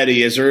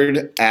Eddie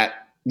Izzard at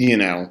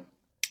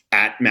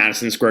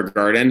Madison Square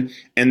Garden.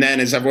 And then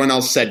as everyone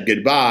else said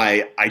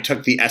goodbye, I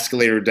took the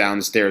escalator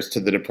downstairs to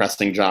the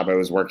depressing job I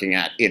was working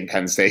at in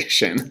Penn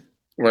Station,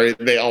 where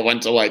they all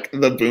went to like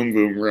the boom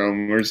boom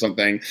room or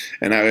something.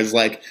 And I was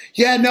like,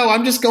 yeah, no,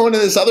 I'm just going to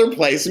this other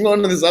place. I'm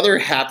going to this other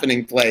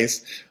happening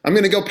place. I'm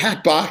going to go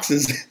pack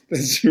boxes.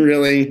 It's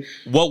really.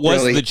 What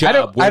was the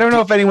job? I don't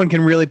know if anyone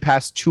can really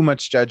pass too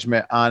much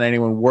judgment on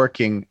anyone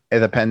working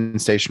at a Penn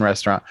Station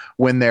restaurant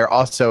when they're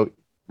also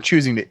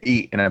choosing to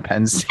eat in a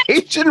Penn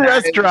Station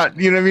restaurant.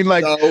 You know what I mean?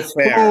 Like, so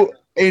fair. who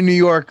in New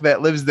York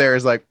that lives there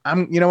is like,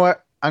 you know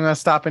what? I'm going to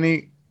stop and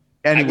eat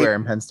anywhere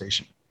in Penn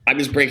Station. I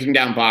was breaking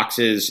down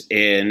boxes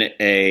in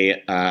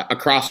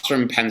across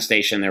from Penn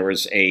Station. There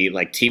was a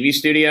like TV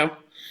studio,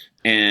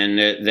 and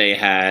they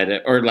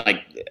had, or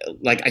like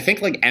I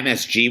think like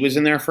MSG was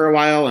in there for a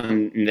while,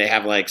 and they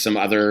have some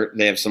other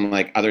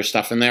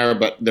stuff in there.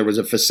 But there was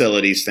a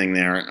facilities thing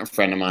there. A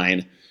friend of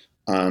mine,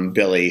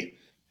 Billy,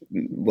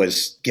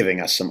 was giving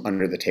us some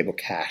under the table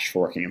cash for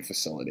working in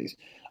facilities.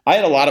 I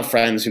had a lot of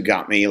friends who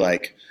got me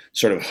like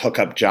sort of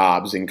hookup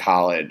jobs in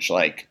college,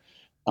 like.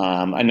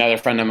 Another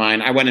friend of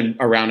mine, I went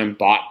around and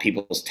bought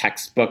people's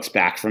textbooks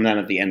back from them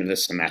at the end of the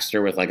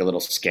semester with like a little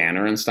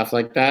scanner and stuff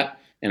like that.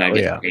 And I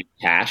get paid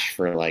cash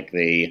for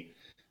the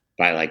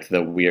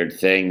weird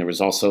thing. There was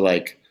also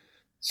like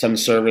some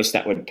service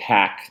that would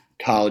pack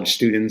college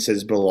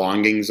students'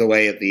 belongings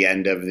away at the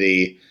end of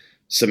the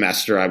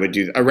semester. I would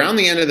do around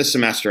the end of the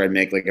semester. I'd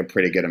make like a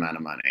pretty good amount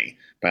of money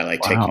by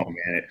like taking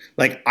it.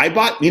 Like I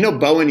bought,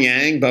 Bowen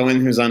Yang,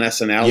 who's on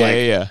SNL.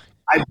 Yeah.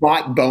 I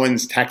bought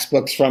Bowen's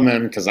textbooks from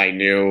him because I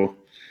knew,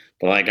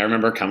 but like I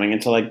remember coming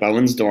into like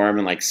Bowen's dorm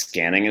and like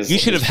scanning his. You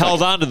should have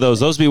held on to those.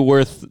 Those would be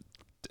worth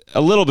a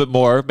little bit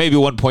more, maybe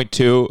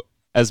 1.2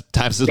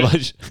 times as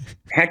much.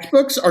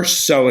 Textbooks are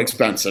so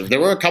expensive. There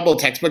were a couple of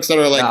textbooks that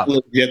are like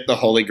legit the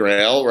holy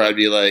grail, where I'd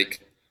be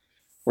like,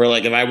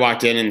 if I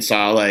walked in and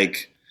saw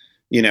like,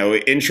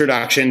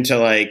 introduction to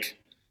like.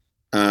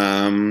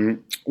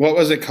 What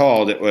was it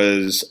called? It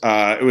was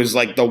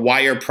like the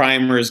Wire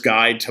Primer's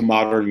Guide to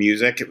Modern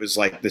Music. It was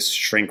like this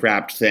shrink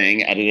wrapped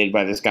thing edited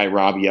by this guy,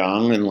 Rob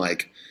Young. And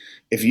like,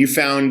 if you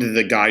found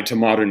the Guide to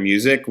Modern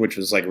Music, which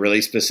was like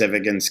really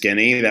specific and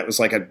skinny, that was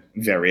like a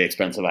very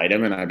expensive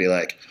item. And I'd be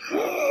like,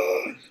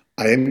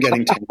 I am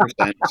getting 10%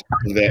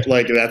 of it.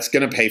 Like, that's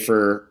going to pay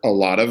for a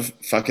lot of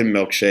fucking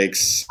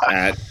milkshakes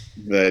at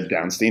the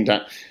Downstein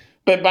time.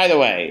 But by the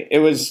way,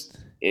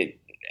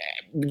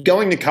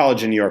 going to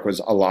college in New York was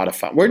a lot of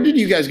fun. Where did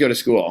you guys go to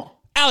school?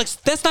 Alex,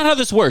 that's not how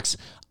this works.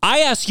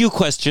 I ask you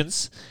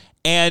questions,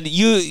 and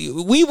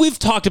we've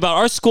talked about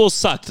our school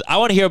sucked. I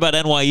want to hear about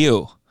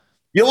NYU.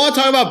 You want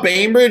to talk about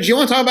Bainbridge? You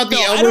want to talk about the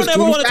Elmer's I don't ever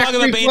glue want to talk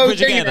about factory Bainbridge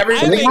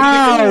closing again.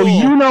 Wow,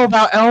 you know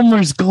about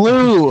Elmer's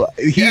glue.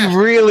 He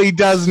really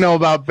does know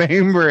about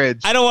Bainbridge.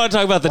 I don't want to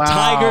talk about the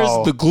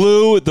Tigers, the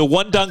glue, the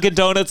one Dunkin'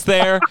 Donuts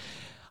there.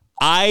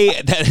 You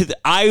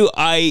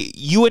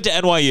went to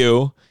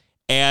NYU.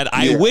 And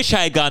I wish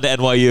I had gone to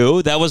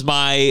NYU. That was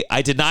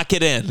I did not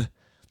get in.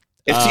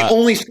 It's the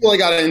only school I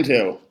got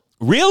into.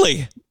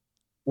 Really?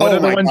 What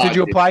other ones did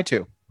you apply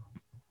to?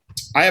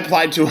 I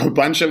applied to a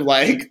bunch of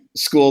like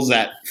schools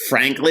that,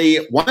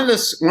 frankly, one of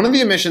the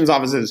admissions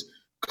offices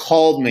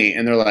called me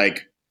and they're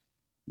like,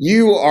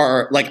 you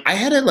are like, I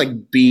had a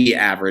like B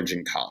average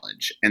in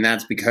college. And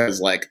that's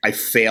because like I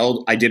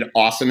failed. I did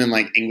awesome in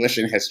like English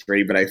and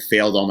history, but I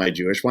failed all my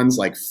Jewish ones,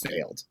 like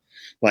failed,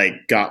 like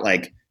got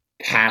like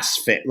pass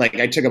fail. Like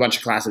I took a bunch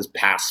of classes,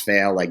 pass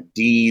fail, like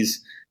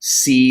D's,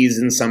 C's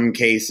in some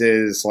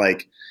cases.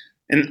 Like,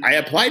 and I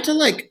applied to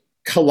like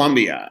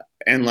Columbia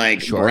and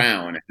like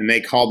Brown, and they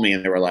called me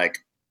and they were like,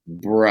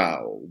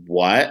 bro,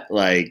 what?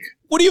 Like,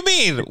 what do you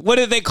mean? What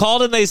did they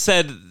call and they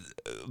said,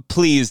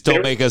 please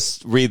don't make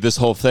us read this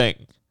whole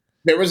thing?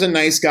 There was a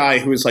nice guy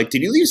who was like,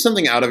 did you leave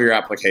something out of your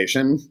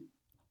application?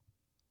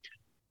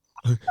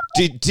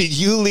 Did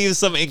you leave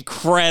some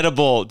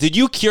incredible? Did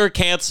you cure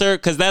cancer?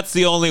 Because that's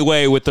the only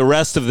way with the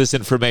rest of this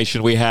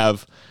information we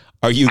have.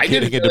 Are you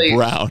getting into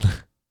Brown?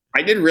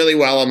 I did really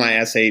well on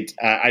my SAT.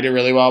 I did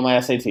really well on my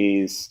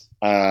SATs.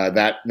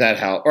 That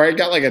helped. Or I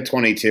got like a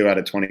 22 out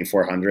of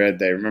 2,400.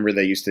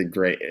 They used to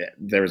grade.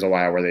 There was a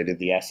while where they did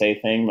the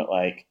essay thing, but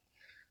like.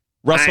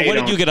 Russell, what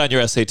did you get on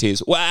your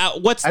SATs? Well,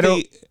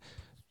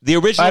 The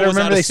original I don't was out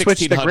remember of they switched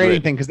the 1600.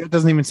 grading thing because that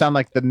doesn't even sound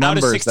like the Out of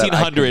numbers.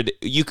 1600,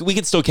 we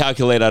can still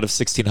calculate out of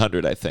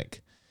 1600, I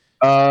think.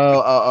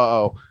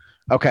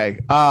 Okay.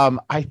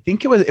 I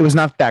think it was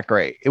not that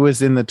great. It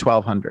was in the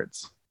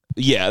 1200s.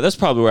 Yeah, that's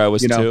probably where I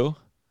was You know? too.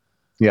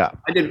 Yeah.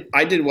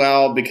 I did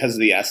well because of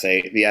the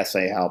essay. The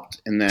essay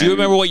helped. And then Do you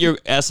remember what your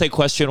essay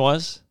question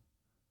was?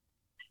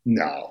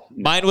 No.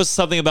 Mine was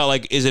something about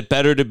like, is it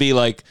better to be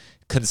like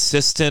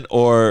consistent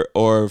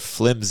or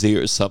flimsy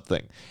or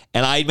something?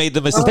 And I made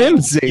the mistake.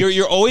 Flimsy.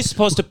 You're always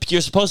supposed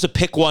to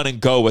pick one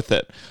and go with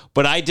it.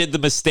 But I did the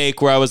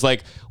mistake where I was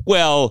like,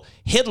 well,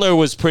 Hitler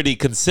was pretty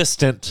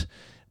consistent,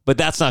 but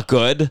that's not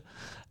good.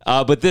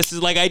 But this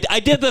is like I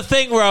did the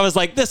thing where I was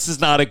like, this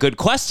is not a good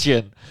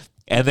question.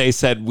 And they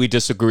said, we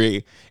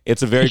disagree.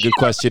 It's a very good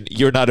question.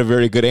 You're not a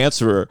very good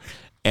answerer.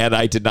 And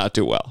I did not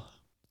do well.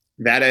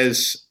 That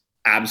is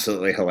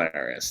absolutely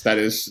hilarious. That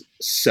is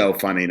so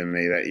funny to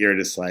me that you're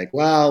just like,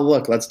 well,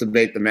 look, let's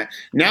debate the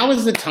now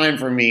is the time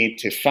for me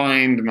to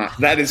find my.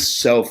 That is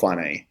so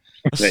funny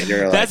that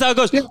you're like. That's how it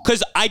goes.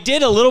 Because I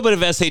did a little bit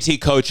of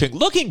SAT coaching.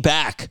 Looking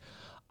back,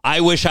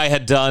 I wish I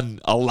had done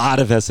a lot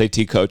of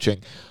SAT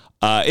coaching.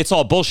 It's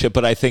all bullshit,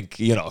 but I think,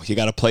 you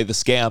got to play the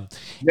scam.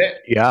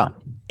 Yeah.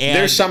 And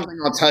There's something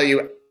I'll tell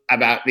you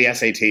about the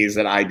SATs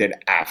that I did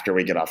after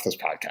we get off this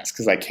podcast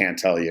because I can't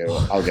tell you.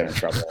 I'll get in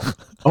trouble.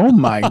 Oh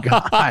my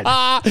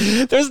God.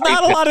 There's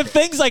not a lot of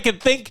things I can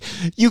think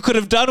you could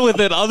have done with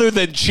it other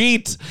than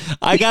cheat.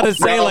 I got to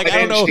say, I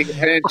don't know. I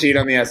didn't cheat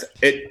on the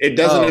It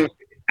doesn't.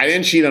 I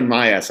didn't cheat on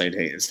my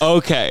SATs.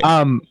 Okay.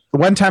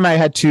 One time I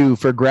had to,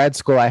 for grad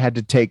school, I had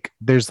to take,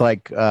 there's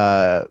like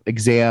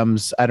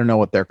exams. I don't know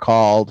what they're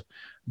called,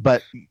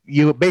 but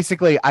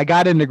I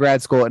got into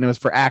grad school and it was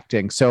for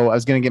acting. So I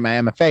was going to get my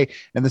MFA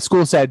and the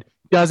school said,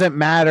 doesn't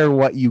matter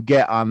what you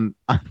get on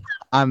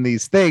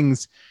these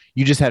things.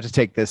 You just have to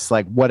take this,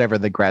 like whatever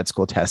the grad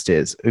school test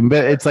is,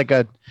 but it's like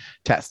a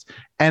test.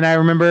 And I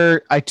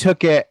remember I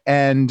took it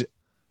and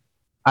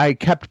I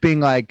kept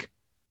being like,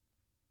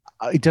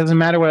 it doesn't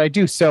matter what I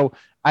do. So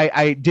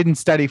I didn't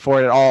study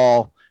for it at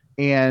all.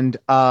 And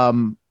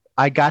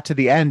I got to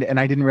the end and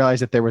I didn't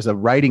realize that there was a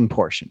writing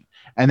portion.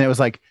 And it was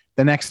like,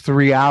 the next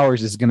 3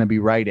 hours is going to be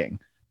writing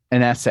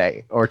an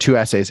essay or 2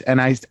 essays.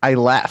 And I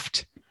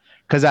left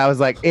because I was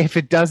like, if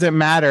it doesn't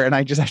matter and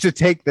I just have to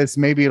take this,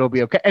 maybe it'll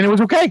be okay. And it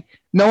was okay.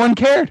 No one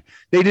cared.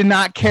 They did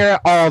not care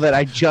at all that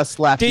I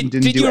just left and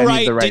didn't do any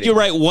of the writing. Did you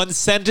write one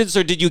sentence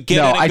or did you get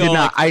it and I go did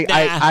not. like,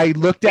 I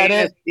looked at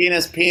it.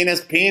 Penis.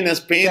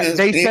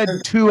 They said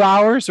 2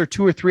 hours or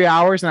 2 or 3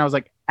 hours. And I was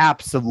like,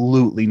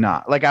 absolutely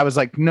not. Like, I was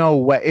like, no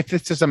way. If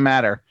this doesn't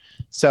matter.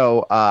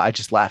 So I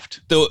just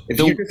left. If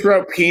you could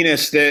throw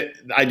penis, that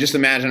I just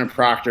imagine a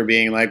proctor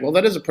being like, well,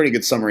 that is a pretty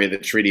good summary of the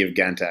Treaty of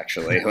Ghent,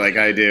 actually. Like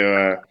I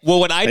do. Well,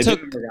 when I took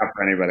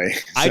for anybody,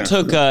 I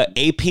took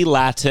AP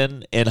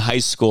Latin in high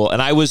school,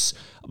 and I was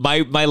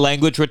my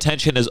language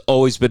retention has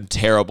always been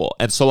terrible,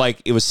 and so like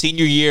it was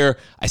senior year,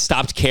 I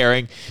stopped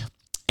caring,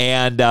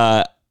 and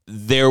half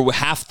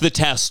the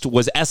test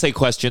was essay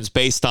questions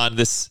based on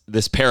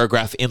this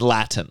paragraph in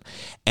Latin,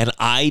 and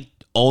I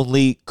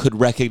only could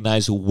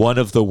recognize one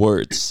of the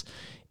words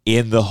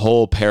in the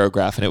whole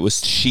paragraph, and it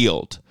was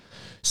shield.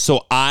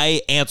 So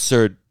I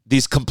answered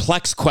these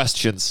complex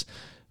questions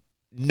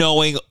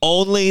knowing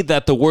only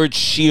that the word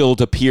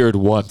shield appeared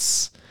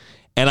once.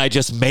 And I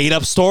just made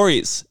up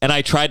stories. And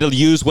I tried to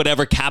use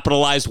whatever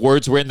capitalized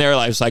words were in there.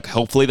 I was like,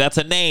 hopefully that's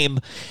a name.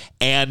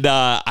 And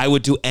I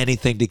would do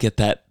anything to get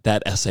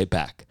that essay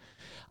back.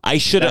 I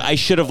should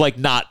have like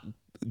not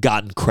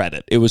gotten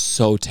credit. It was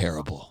so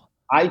terrible.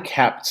 I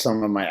kept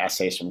some of my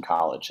essays from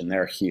college, and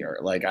they're here.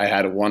 Like I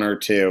had 1 or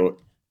 2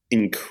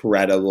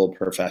 incredible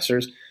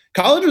professors.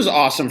 College was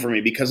awesome for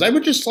me because I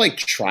would just like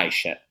try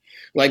shit.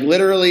 Like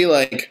literally,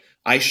 like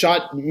I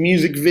shot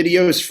music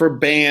videos for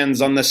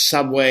bands on the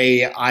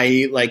subway.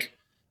 I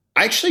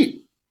actually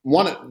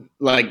wanted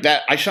like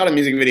that. I shot a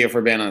music video for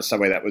a band on the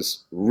subway that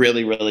was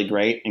really, really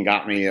great and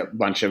got me a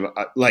bunch of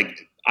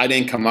I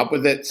didn't come up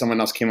with it. Someone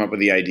else came up with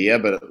the idea,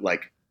 but it,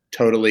 like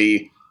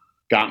totally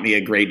got me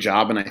a great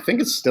job, and I think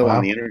it's still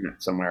on the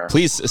internet somewhere.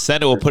 Please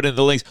send it. We'll put in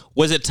the links.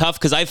 Was it tough?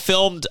 Because I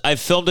filmed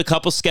a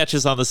couple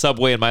sketches on the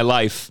subway in my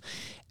life,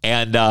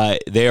 and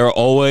they are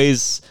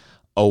always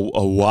a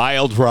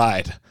wild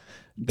ride.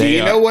 Do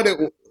you know what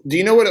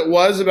it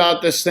was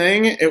about this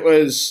thing? It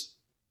was,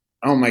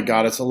 oh my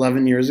God, it's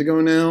 11 years ago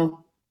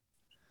now.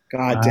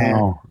 God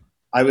damn.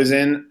 I was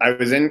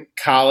in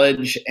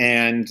college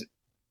and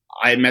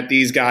I met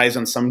these guys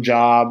on some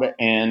job,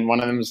 and one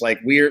of them was like,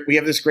 we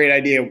have this great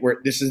idea where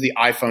this is the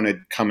iPhone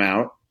had come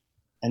out,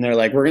 and they're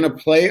like, we're going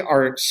to play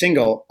our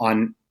single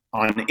on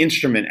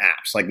instrument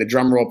apps. Like the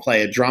drummer will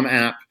play a drum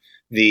app,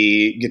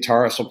 the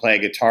guitarist will play a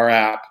guitar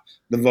app,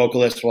 the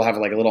vocalist will have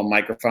like a little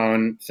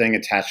microphone thing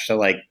attached to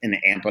like an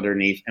amp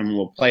underneath, and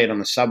we'll play it on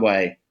the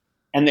subway.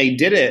 And they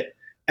did it.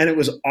 And it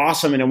was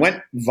awesome, and it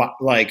went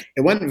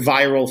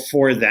viral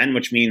for then,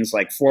 which means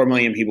like 4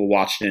 million people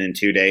watched it in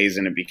 2 days,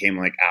 and it became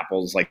like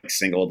Apple's like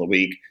single of the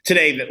week.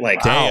 Today, that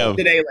like Damn.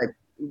 today,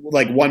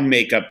 like one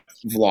makeup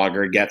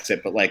vlogger gets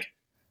it, but like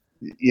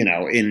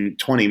in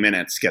 20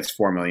 minutes gets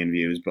 4 million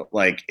views. But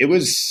like, it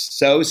was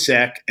so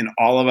sick. And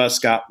all of us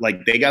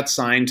they got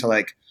signed to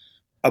like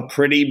a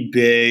pretty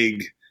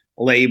big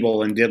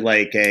label and did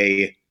like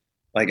a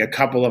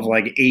couple of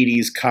like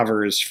 80s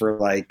covers for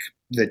like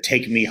the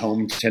Take Me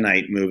Home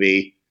Tonight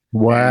movie.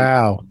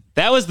 Wow.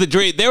 That was the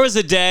dream. There was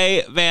a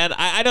day, man.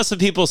 I know some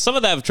people. Some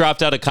of them have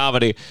dropped out of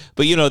comedy,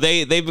 but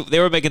they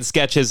were making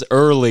sketches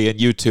early in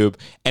YouTube,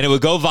 and it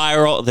would go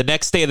viral. The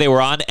next day, they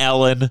were on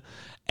Ellen,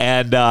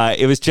 and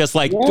it was just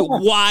like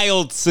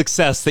wild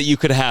success that you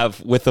could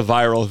have with a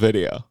viral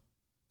video.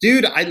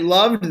 Dude, I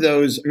loved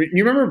those.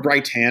 You remember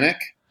Britannic?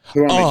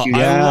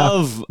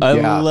 I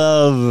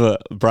love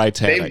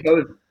Britannic.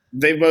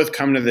 They've both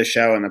come to the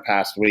show in the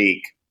past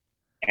week.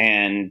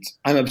 And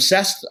I'm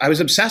obsessed. I was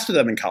obsessed with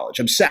them in college.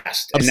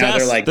 Obsessed. And now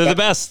they're the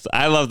best.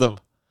 I love them.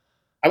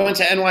 I went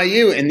to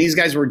NYU, and these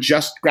guys were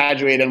just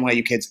graduated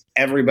NYU kids.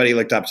 Everybody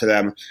looked up to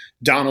them.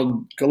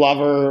 Donald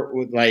Glover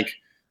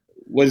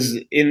was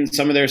in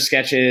some of their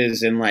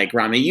sketches, and like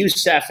Rami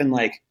Youssef, and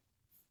like,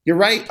 you're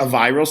right, a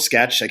viral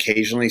sketch.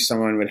 Occasionally,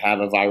 someone would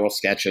have a viral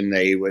sketch, and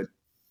they would.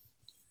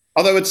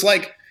 Although it's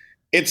like.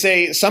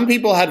 Some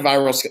people had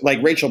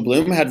like Rachel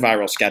Bloom had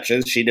viral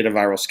sketches. She did a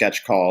viral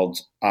sketch called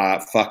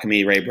Fuck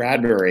Me, Ray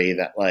Bradbury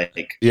that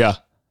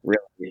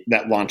really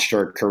that launched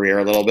her career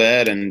a little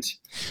bit. And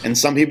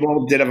some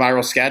people did a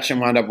viral sketch and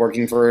wound up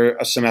working for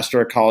a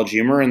semester of College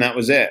Humor, and that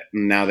was it.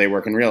 And now they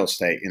work in real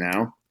estate,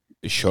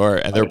 Sure,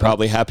 and they're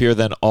probably happier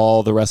than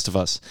all the rest of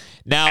us.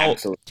 Now,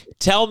 Absolutely.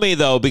 Tell me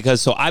though,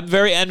 because I'm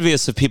very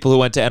envious of people who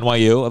went to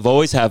NYU. I've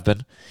always have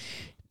been.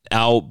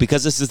 Now,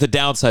 because this is the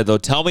downside, though,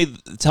 tell me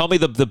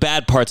the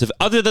bad parts of,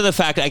 other than the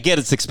fact, I get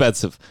it's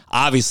expensive.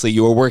 Obviously,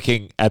 you were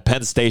working at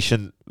Penn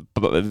Station,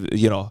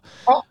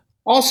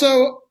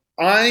 Also,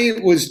 I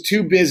was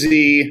too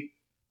busy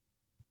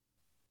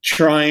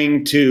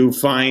trying to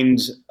find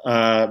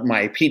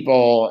my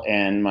people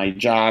and my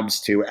jobs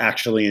to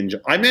actually enjoy.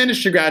 I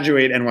managed to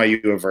graduate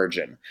NYU a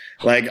virgin.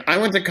 Like, I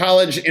went to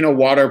college in a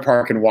water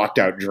park and walked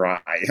out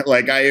dry.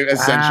 Like, I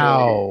essentially...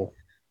 Wow.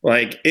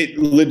 Like, it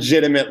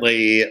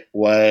legitimately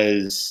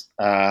was,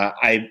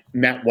 I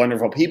met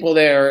wonderful people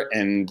there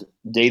and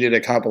dated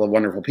a couple of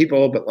wonderful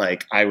people, but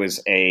like, I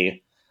was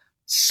a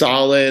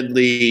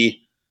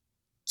solidly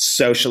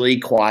socially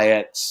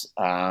quiet,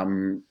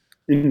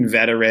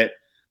 inveterate,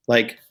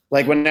 like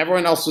when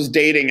everyone else was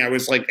dating, I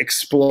was like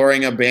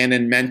exploring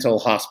abandoned mental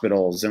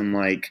hospitals and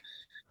like,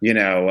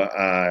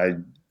 I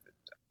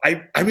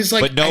was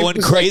like, but no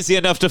one crazy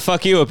enough to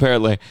fuck you,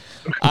 apparently.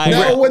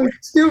 No one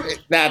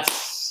stupid. That's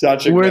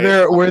such a.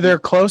 Were there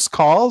close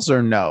calls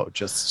or no?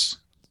 Just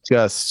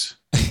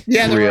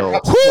yeah, real.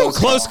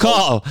 Close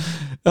call.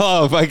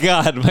 Oh my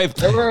God,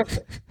 there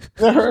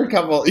were a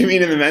couple. You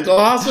mean in the mental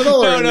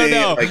hospital?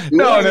 No.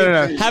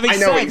 No. Having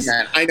sex. What you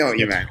meant. I know what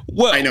you meant.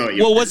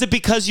 Well, was it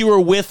because you were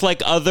with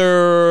like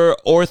other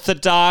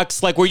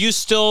Orthodox? Like, were you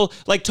still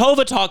like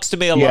Tova talks to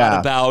me a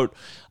lot about.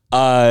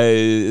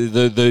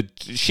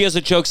 She has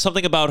a joke,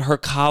 something about her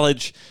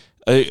college,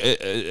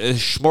 a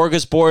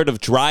smorgasbord of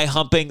dry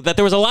humping, that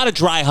there was a lot of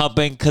dry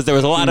humping because there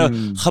was a lot of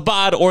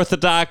Chabad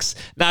Orthodox,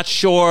 not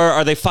sure,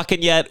 are they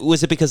fucking yet?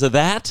 Was it because of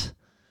that?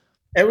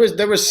 There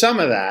was some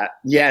of that.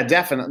 Yeah,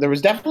 definitely. There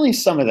was definitely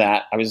some of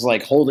that. I was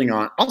like holding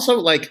on. Also,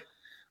 like,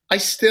 I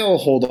still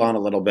hold on a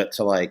little bit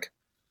to like,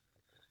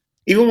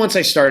 even once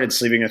I started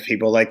sleeping with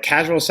people, like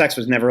casual sex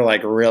was never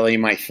like really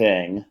my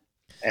thing.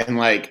 And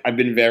like, I've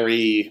been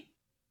very,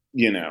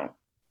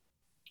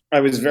 I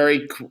was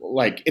very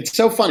like, it's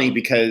so funny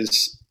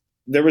because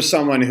there was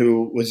someone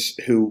who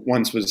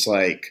once was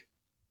like,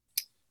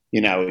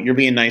 you're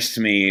being nice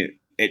to me.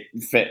 It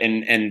fit,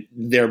 and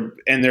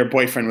their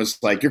boyfriend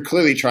was like, you're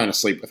clearly trying to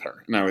sleep with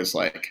her. And I was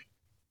like,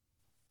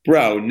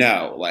 bro,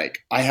 no,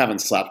 like I haven't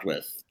slept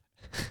with,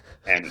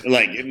 and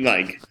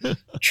like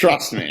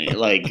trust me,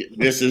 like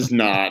this is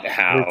not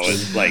how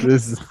it's like.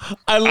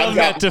 I love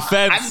that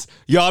defense.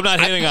 I'm not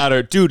hitting on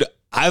her, dude.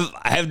 I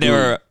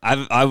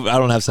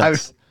don't have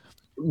sex.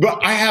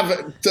 But I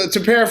have, to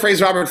paraphrase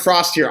Robert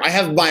Frost here, I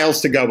have miles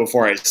to go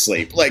before I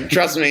sleep. Like,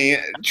 trust me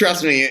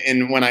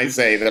in when I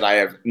say that I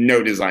have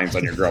no designs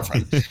on your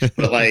girlfriend.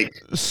 But like,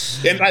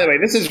 and by the way,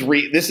 this is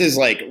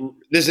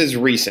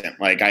recent.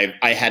 Like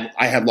I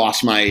had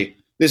lost my,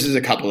 this is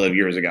a couple of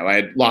years ago. I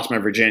had lost my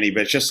virginity,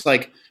 but it's just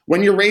like,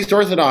 when you're raised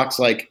Orthodox,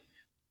 like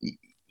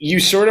you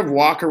sort of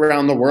walk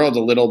around the world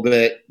a little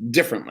bit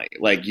differently.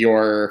 Like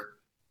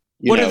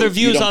what are their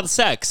views on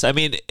sex? I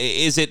mean,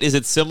 is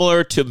it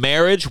similar to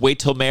marriage? Wait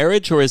till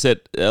marriage, or is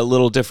it a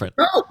little different?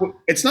 No,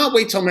 it's not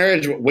wait till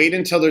marriage. Wait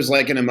until there's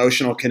like an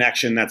emotional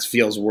connection that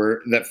feels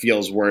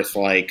worth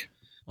like.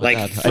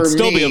 I'd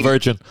still be a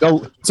virgin.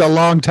 It's a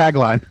long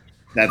tagline.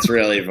 That's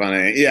really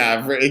funny.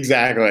 Yeah,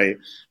 exactly.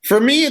 For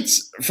me,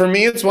 it's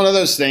one of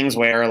those things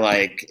where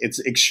like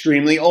it's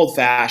extremely old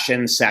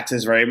fashioned. Sex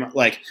is very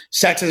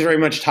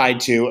much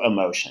tied to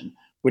emotion,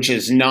 which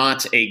is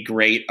not a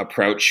great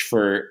approach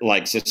for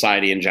like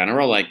society in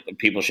general. Like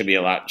people should be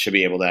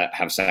able to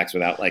have sex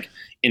without like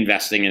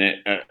investing in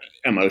it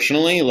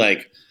emotionally.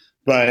 Like,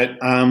 but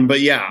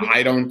yeah,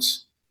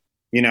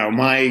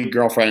 my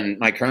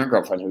current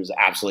girlfriend, who's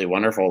absolutely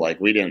wonderful, like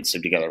we didn't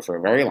sleep together for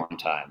a very long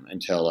time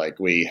until like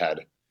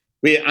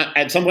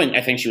at some point,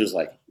 I think she was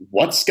like,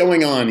 "What's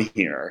going on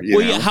here?"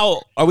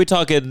 How are we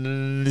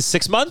talking?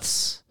 6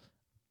 months?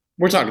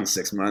 We're talking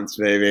 6 months,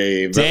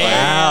 baby. But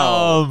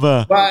Damn.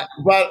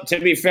 but to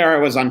be fair, I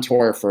was on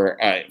tour for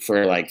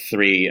like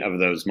 3 of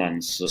those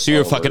months. So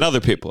you're fucking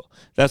other people.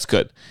 That's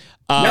good.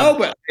 No,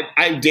 but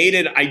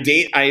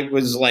I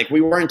was like, we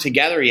weren't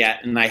together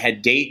yet, and I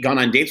had gone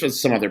on dates with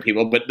some other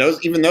people, but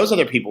those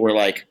other people were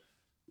like,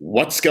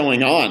 "What's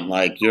going on?"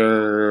 Like,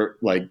 you're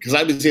like, because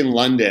I was in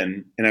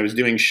London and I was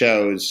doing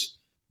shows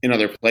in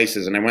other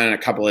places, and I went on a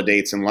couple of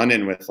dates in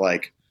London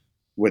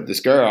with this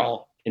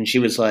girl, and she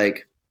was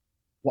like,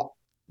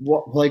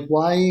 "What? Like,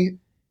 why?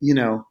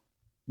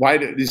 Why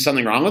is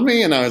something wrong with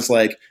me?" And I was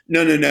like,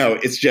 "No,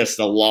 it's just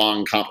a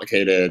long,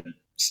 complicated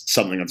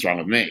something that's wrong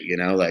with me."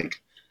 Like.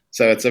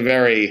 So it's a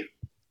very.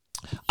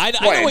 I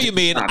know what you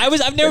mean.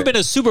 I've never been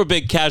a super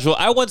big casual.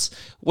 I was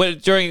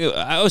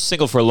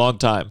single for a long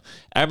time.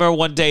 I remember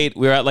one date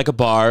we were at like a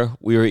bar.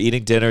 We were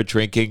eating dinner,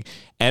 drinking,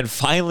 and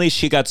finally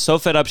she got so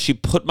fed up she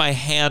put my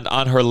hand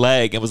on her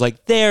leg and was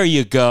like, "There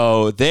you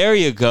go, there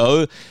you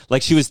go."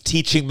 Like she was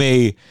teaching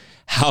me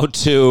how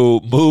to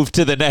move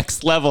to the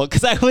next level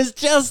because I was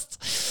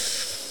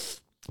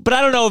just. But I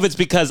don't know if it's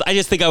because I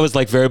just think I was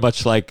like very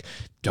much like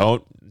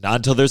not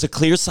until there's a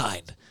clear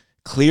sign.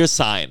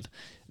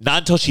 Not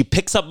until she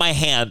picks up my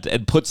hand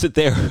and puts it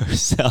there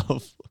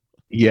herself.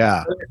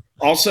 Yeah. It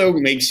also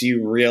makes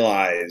you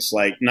realize,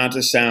 like, not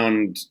to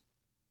sound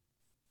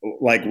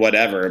like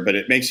whatever, but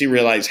it makes you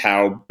realize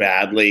how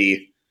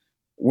badly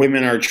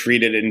women are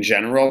treated in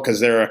general. Because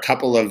there are a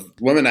couple of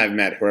women I've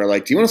met who are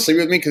like, "Do you want to sleep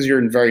with me? Because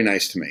you're very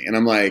nice to me." And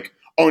I'm like,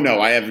 "Oh no,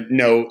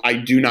 I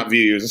do not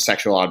view you as a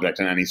sexual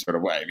object in any sort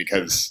of way."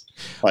 Because,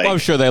 like, well, I'm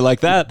sure they like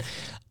that.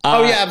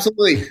 Oh yeah,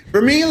 absolutely.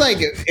 For me, like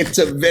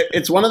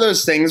it's one of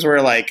those things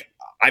where like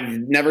I've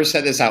never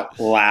said this out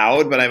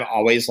loud, but I've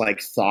always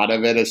like thought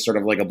of it as sort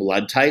of like a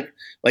blood type.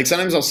 Like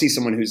sometimes I'll see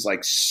someone who's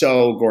like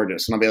so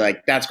gorgeous, and I'll be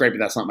like, "That's great, but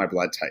that's not my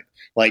blood type."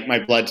 Like my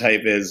blood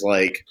type is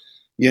like,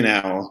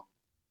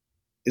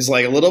 is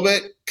like a little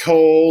bit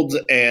cold,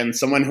 and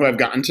someone who I've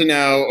gotten to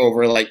know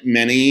over like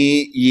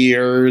many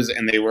years,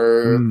 and they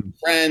were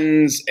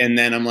friends, and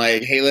then I'm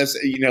like, "Hey,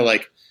 listen,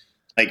 like."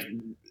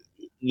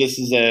 This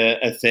is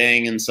a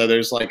thing, and so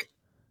there's like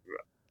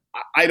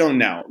I don't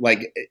know,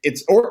 like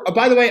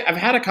by the way, I've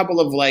had a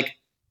couple of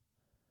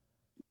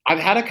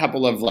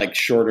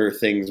shorter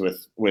things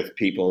with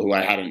people who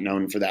I hadn't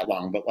known for that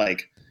long, but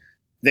like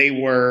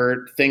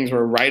things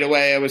were right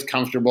away I was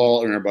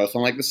comfortable, and we were both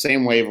on like the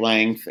same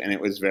wavelength, and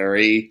it was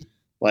very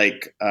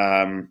like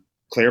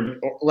clear.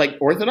 Like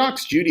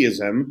Orthodox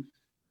Judaism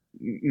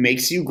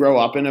makes you grow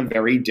up in a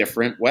very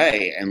different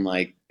way, and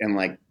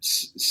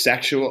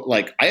sexual,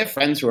 like I have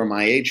friends who are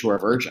my age who are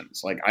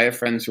virgins. Like I have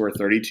friends who are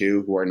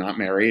 32 who are not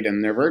married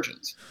and they're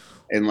virgins,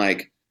 and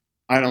like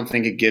I don't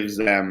think it gives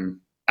them.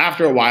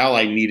 After a while,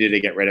 I needed to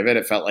get rid of it.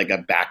 It felt like a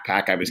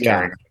backpack I was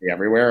carrying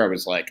everywhere. I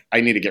was like,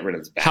 I need to get rid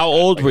of this backpack. How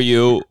old were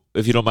you,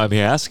 if you don't mind me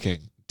asking?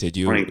 Did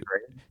you 23?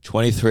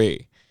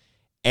 23.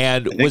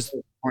 And was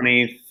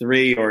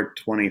 23 or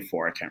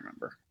 24? I can't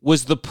remember.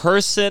 Was the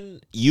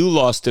person you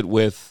lost it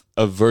with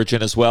a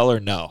virgin as well, or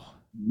no?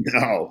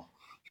 No.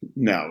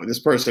 This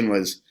person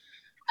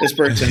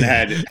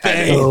had.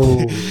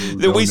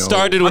 We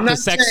started with the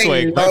sex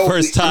swing my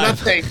first time.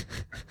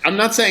 I'm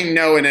not saying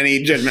no in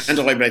any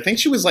judgmental way, but I think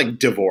she was like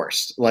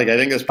divorced. Like I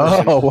think this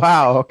person. Oh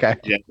wow, okay.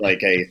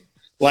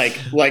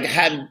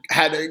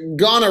 Had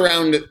gone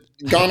around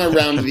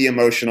the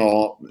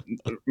emotional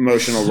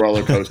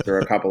roller coaster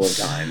a couple of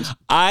times.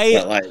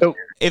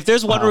 If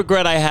there's one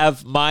regret I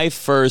have, my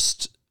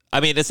first. I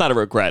mean, it's not a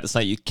regret. It's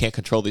not, you can't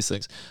control these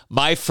things.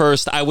 My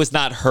first, I was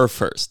not her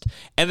first.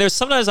 And there's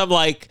sometimes I'm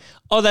like,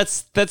 oh, that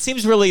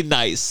seems really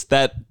nice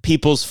that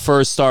people's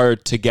first are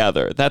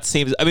together. That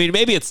seems, I mean,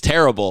 maybe it's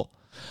terrible.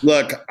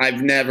 Look,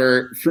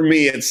 for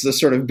me, it's the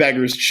sort of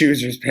beggars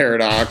choosers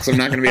paradox. I'm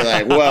not going to be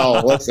like,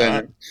 well,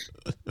 listen.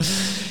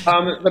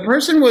 The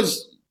person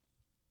was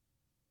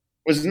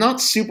not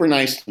super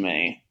nice to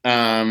me.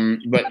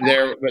 But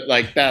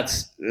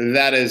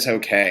that is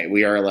okay.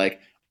 We are like,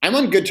 I'm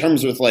on good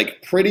terms with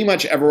like pretty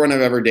much everyone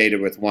I've ever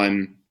dated with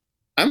one.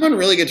 I'm on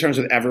really good terms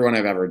with everyone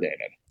I've ever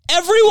dated.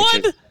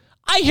 Everyone?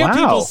 I hear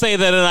people say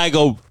that and I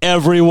go,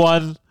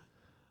 everyone?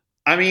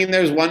 I mean,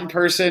 there's one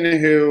person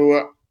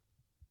who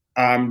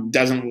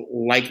doesn't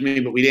like me,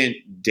 but we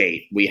didn't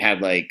date. We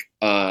had like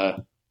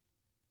a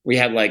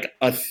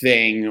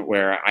thing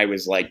where I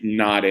was like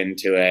not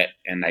into it,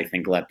 and I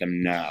think let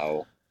them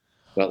know.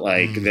 But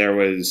like there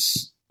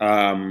was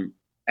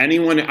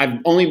anyone. I've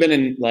only been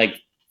in like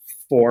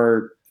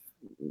four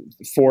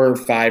or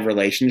five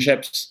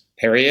relationships,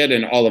 period,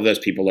 and all of those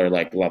people are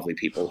like lovely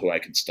people who I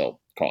could still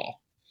call.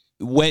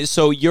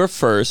 So you're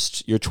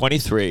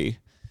 23.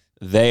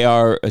 They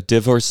are a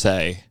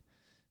divorcee.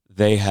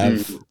 They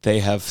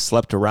have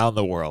slept around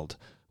the world.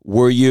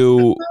 Were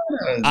you?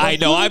 I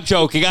know. I'm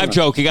joking.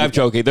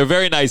 They're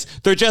very nice.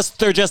 They're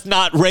just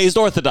not raised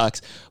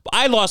Orthodox.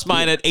 I lost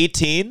mine at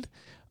 18.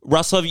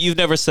 Russell, you've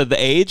never said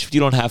the age. You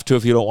don't have to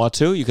if you don't want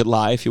to. You could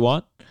lie if you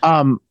want.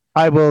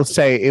 I will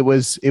say it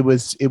was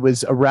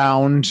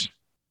around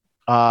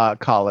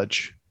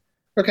college.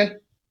 Okay.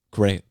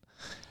 Great.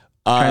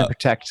 Trying to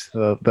protect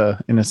the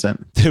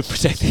innocent. To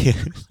protect the.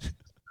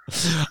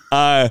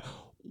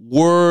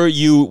 Were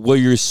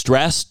you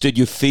stressed? Did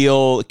you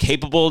feel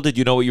capable? Did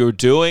you know what you were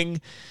doing?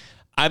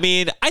 I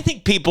mean, I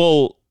think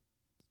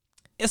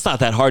it's not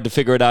that hard to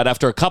figure it out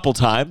after a couple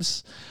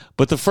times,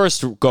 but the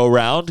first go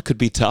round could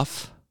be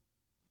tough.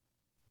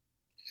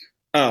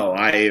 Oh,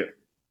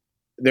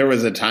 there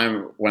was a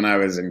time when I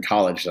was in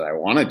college that I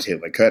wanted to,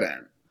 but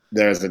couldn't.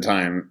 There was a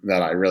time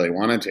that I really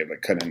wanted to,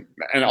 but couldn't.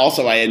 And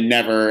also I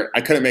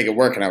couldn't make it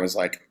work. And I was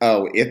like,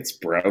 oh, it's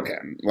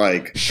broken.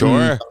 Like,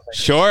 sure.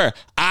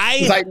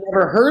 I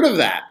never heard of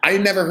that. I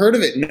never heard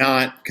of it.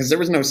 Not because there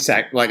was no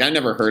sex. Like I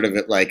never heard of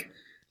it. Like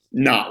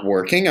not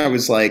working. I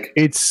was like,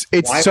 it's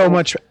so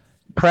much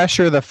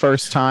pressure the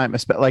first time.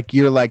 Like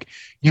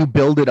you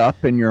build it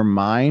up in your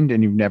mind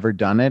and you've never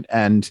done it.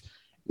 And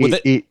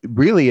it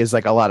really is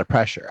like a lot of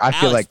pressure. I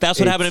feel like that's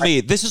what happened to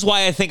me. This is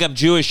why I think I'm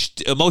Jewish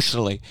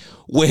emotionally,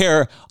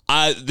 where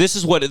this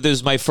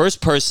is my first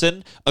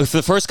person. For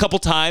the first couple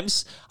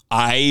times,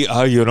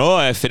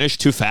 I finished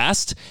too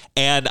fast,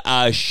 and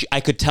I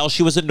could tell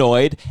she was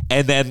annoyed,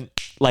 and then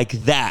like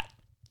that,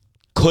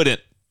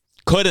 couldn't,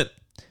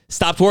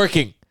 stopped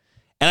working,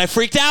 and I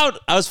freaked out.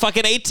 I was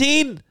fucking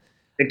 18.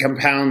 It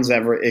compounds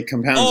everything.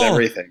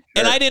 Sure.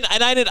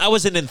 And I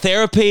wasn't in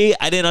therapy.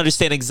 I didn't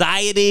understand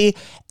anxiety.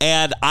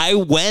 And I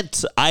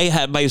was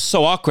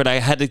so awkward. I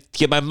had to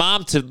get my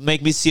mom to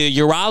make me see a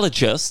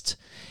urologist.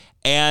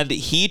 And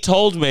he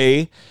told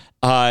me,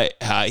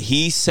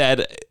 he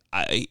said,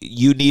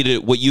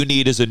 what you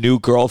need is a new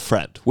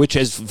girlfriend, which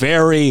is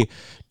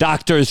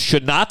doctors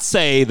should not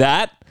say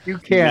that. You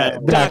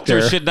can't.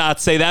 Doctors should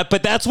not say that,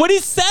 but that's what he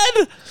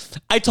said.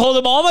 I told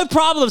him all my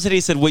problems and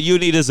he said, what you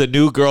need is a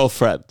new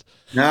girlfriend.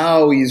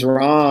 No, he's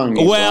wrong.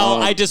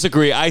 I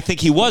disagree. I think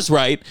he was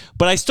right,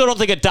 but I still don't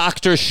think a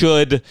doctor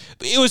should.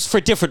 It was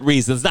for different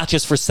reasons, not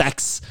just for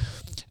sex.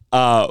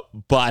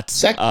 But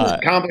sex is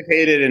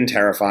complicated and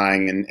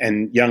terrifying,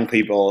 and young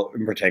people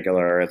in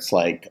particular. It's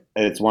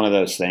one of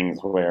those things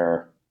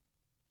where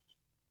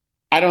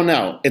I don't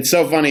know. It's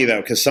so funny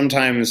though, because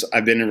sometimes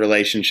I've been in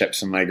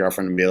relationships and my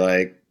girlfriend would be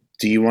like,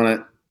 "Do you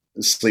want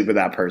to sleep with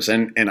that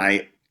person?" And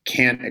I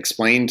can't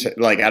explain to,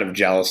 like, out of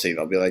jealousy,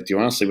 they'll be like, do you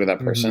want to sleep with that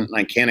person? And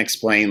I can't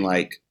explain,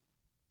 like,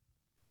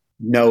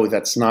 no,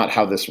 that's not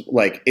how this,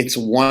 like, it's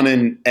one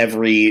in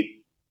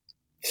every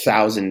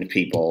 1,000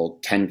 people,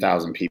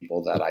 10,000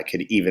 people that I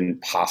could even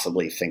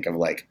possibly think of,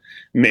 like,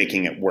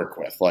 making it work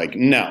with. Like,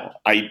 no,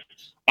 I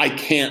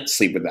can't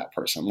sleep with that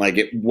person. Like,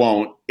 it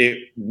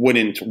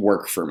wouldn't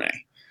work for me.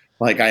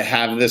 Like, I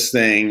have this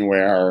thing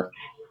where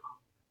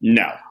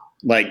no,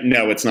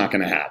 it's not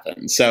going to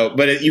happen. So,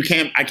 but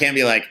I can't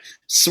be like,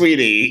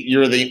 sweetie,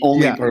 you're the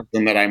only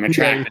person that I'm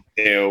attracted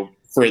to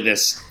for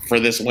this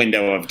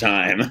window of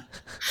time.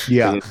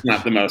 Yeah. It's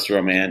not the most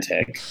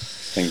romantic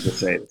thing to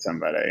say to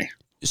somebody.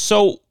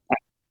 So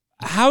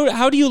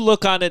how do you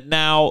look on it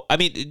now? I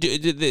mean,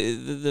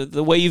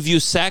 the way you view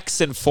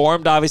sex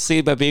informed obviously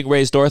by being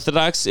raised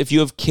Orthodox. If you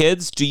have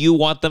kids, do you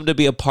want them to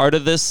be a part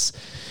of this?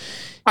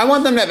 I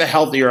want them to have a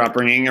healthier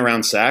upbringing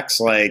around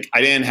sex. Like,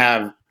 I didn't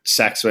have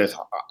sex with.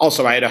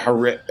 Also, I had a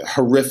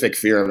horrific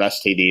fear of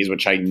STDs,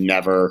 which I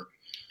never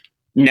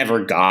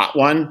got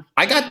one.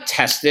 I got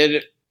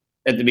tested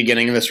at the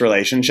beginning of this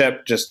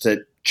relationship just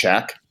to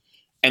check,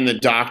 and the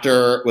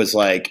doctor was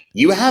like,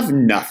 "You have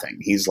nothing."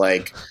 He's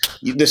like,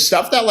 "The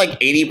stuff that like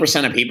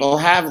 80% of people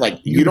have, like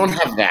you don't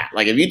have that.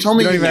 Like, if you told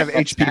me you don't even have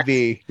HPV,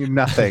 HPV, you have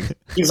nothing."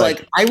 He's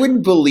like, "I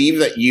wouldn't believe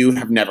that you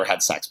have never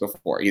had sex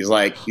before." He's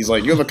like,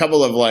 "You have a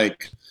couple of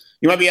like."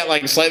 You might be at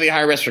like slightly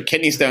higher risk for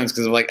kidney stones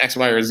because of like X,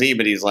 Y, or Z,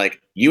 but he's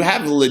like, you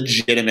have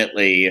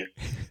legitimately.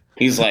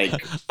 He's like,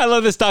 I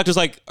love this doctor's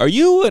like, are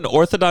you an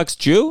Orthodox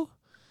Jew?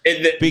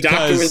 The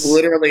doctor was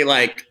literally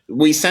like,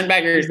 we sent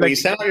out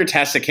your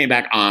tests that came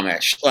back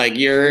Amish. Like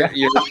you're.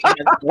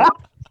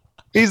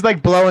 He's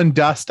like blowing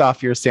dust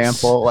off your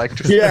sample. Like,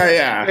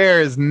 yeah.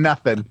 There is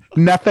nothing.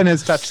 Nothing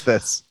has touched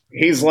this.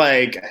 He's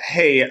like,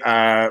 hey,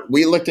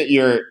 we looked at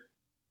your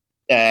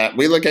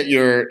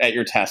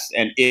test,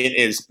 and it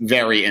is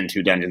very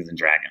into Dungeons and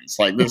Dragons.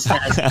 Like this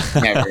has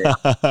never.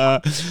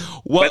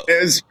 But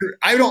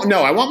I don't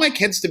know. I want my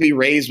kids to be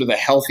raised with a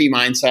healthy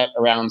mindset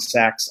around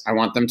sex. I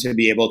want them to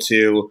be able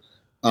to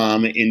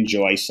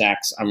enjoy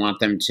sex. I want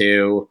them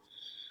to.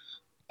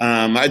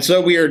 It's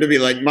so weird to be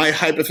like my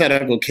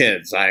hypothetical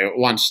kids.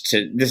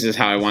 This is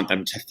how I want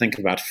them to think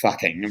about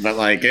fucking. But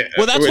like,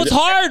 well, that's what's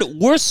hard.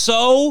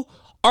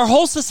 Our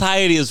whole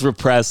society is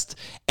repressed,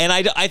 and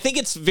I think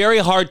it's very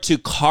hard to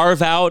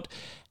carve out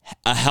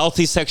a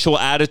healthy sexual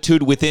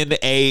attitude within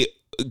a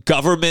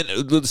government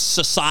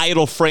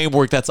societal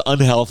framework that's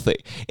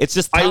unhealthy. It's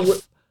just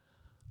tough.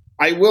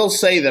 I will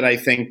say that I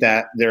think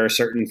that there are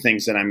certain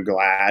things that I'm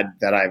glad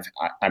that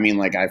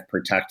I've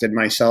protected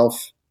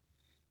myself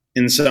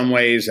in some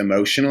ways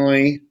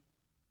emotionally,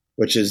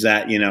 which is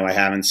that, I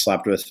haven't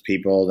slept with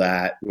people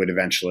that would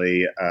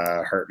eventually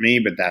hurt me,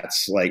 but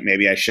that's like,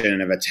 maybe I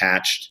shouldn't have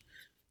attached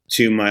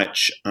too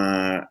much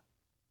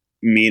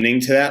meaning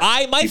to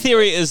that. My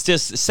theory is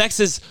just sex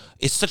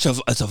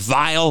it's a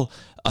vile,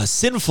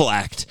 sinful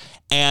act.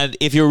 And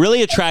if you're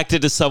really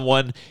attracted to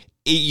someone,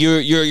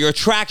 your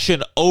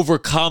attraction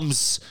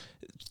overcomes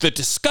the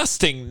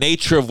disgusting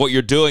nature of what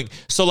you're doing.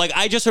 So like,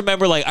 I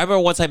remember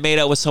once I made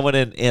out with someone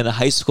in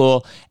high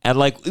school, and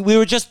like we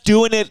were just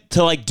doing it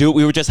to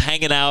we were just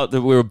hanging out,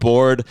 that we were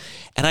bored.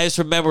 And I just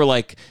remember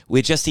like we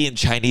had just eaten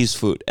Chinese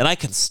food, and I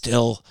can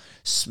still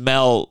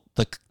smell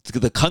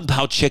the Kung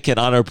Pao chicken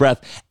on her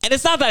breath. And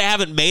it's not that I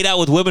haven't made out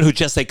with women who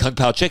just say Kung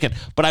Pao chicken,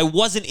 but I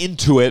wasn't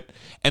into it.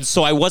 And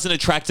so I wasn't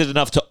attracted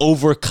enough to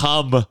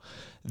overcome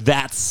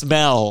that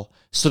smell.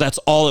 So that's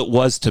all it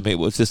was to me,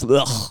 was just,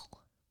 ugh.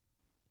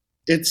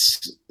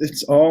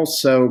 It's all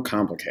so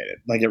complicated.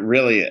 Like, it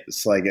really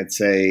is. Like,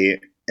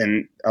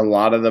 and a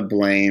lot of the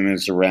blame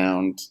is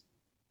around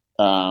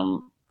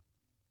how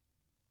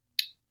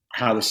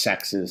the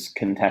sex is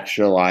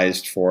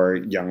contextualized for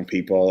young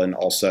people, and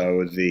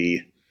also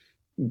the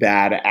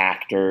bad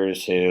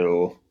actors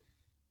who,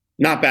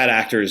 not bad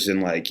actors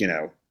in like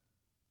Gary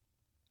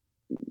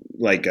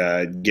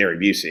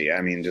Busey.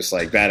 I mean, just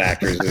like bad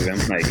actors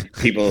in like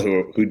people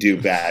who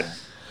do bad.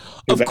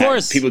 Of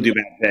course, people do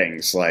bad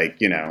things. Like,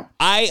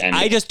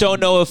 I just don't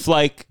know if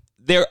like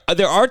there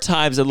are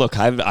times that, look,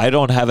 I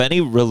don't have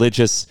any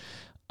religious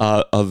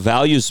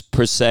values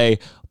per se,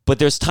 but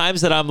there's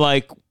times that I'm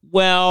like,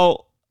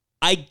 well,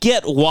 I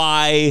get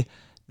why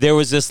there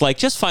was this, like,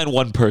 just find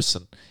one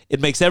person. It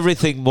makes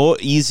everything more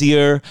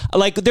easier.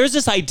 Like, there's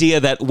this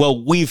idea that,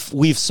 well,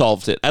 we've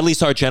solved it. At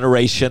least our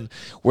generation.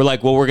 We're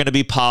like, well, we're going to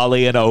be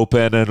poly and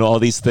open and all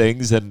these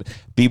things and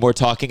be more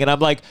talking. And I'm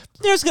like,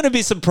 there's going to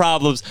be some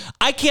problems.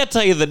 I can't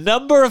tell you the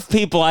number of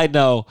people I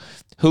know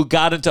who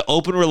got into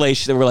open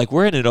relationships. They were like,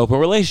 we're in an open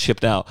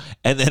relationship now,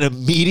 and then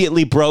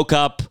immediately broke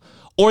up,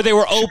 or they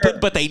were open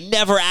but they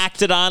never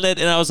acted on it.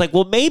 And I was like,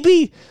 well,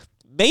 maybe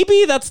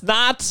that's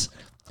not.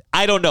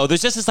 I don't know.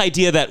 There's just this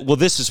idea that, well,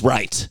 this is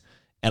right.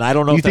 And I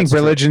don't know. You if think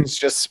that's religions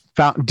just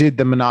did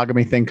the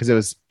monogamy thing because it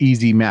was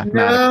easy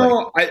mathematically?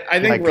 No, I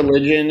think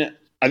religion.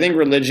 I think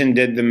religion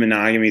did the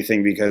monogamy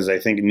thing because I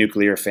think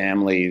nuclear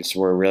families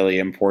were really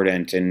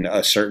important in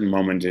a certain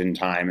moment in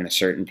time in a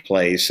certain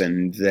place,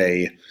 and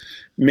they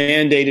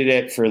mandated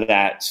it for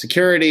that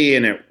security,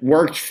 and it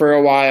worked for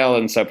a while,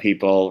 and so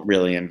people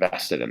really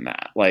invested in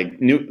that. Like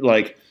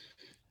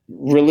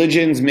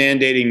religions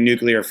mandating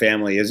nuclear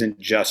family isn't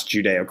just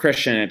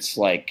Judeo-Christian. It's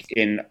like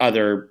in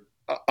other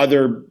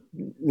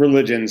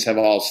religions have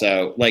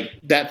also, like,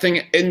 that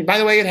thing. And by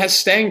the way, it has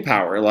staying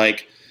power.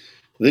 Like,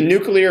 the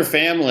nuclear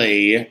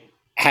family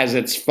has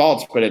its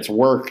faults, but it's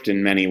worked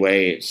in many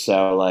ways.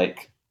 So,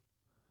 like,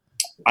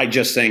 I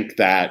just think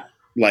that,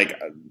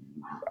 like,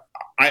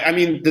 I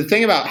mean, the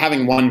thing about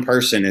having one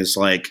person is,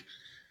 like,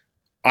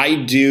 I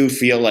do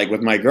feel like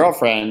with my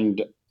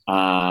girlfriend,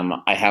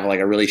 I have like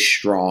a really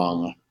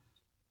strong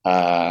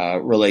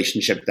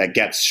relationship that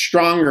gets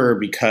stronger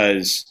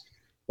because,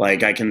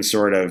 like, I can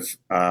sort of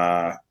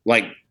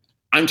like,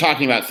 I'm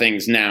talking about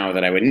things now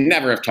that I would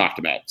never have talked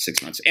about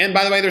 6 months. And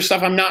by the way, there's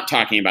stuff I'm not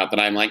talking about that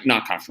I'm like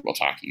not comfortable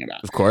talking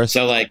about. Of course.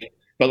 So like,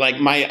 but like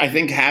I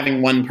think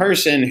having one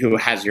person who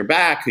has your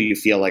back, who you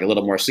feel like a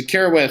little more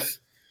secure with,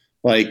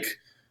 like,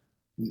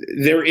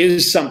 there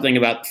is something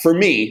about, for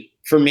me,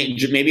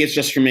 maybe it's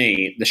just for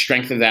me, the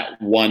strength of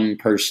that one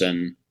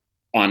person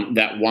on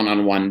that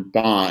one-on-one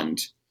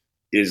bond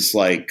is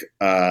like,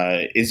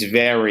 is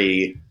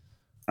very,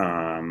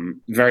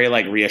 very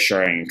like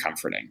reassuring and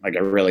comforting. Like, I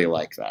really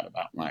like that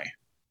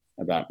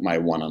about my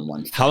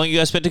one-on-one thing. How long you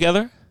guys been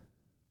together?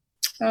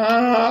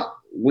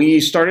 We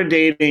started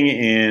dating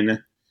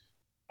in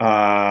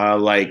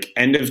like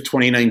end of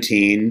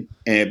 2019,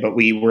 but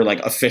we were like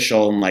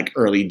official in like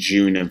early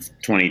June of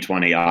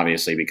 2020,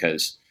 obviously,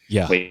 because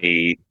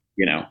we,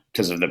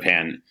 because of the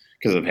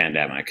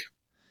pandemic.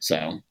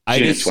 So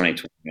June of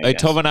 2020.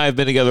 Tova and I have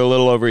been together a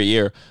little over a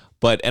year,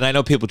 and I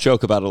know people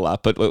joke about it a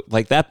lot, but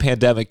like that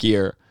pandemic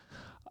year,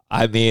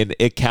 I mean,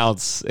 it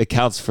counts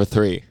for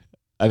 3.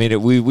 I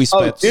mean, we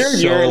spent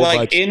you're like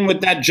much in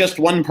with that just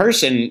one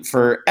person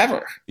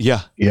forever.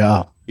 Yeah.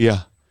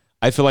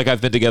 I feel like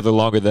I've been together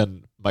longer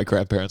than my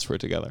grandparents were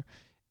together.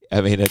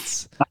 I mean,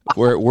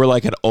 we're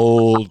like an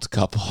old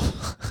couple.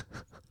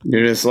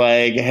 You're just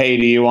like, hey,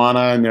 do you wanna?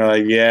 And they're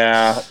like,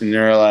 yeah. And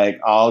they're like,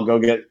 I'll go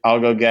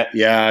get,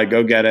 yeah,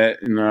 go get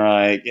it. And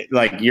they're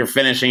like you're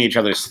finishing each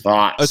other's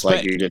thoughts.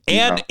 Like, you just,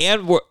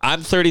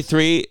 I'm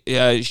 33,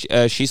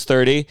 she's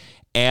 30,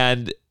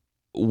 and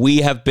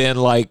we have been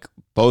like,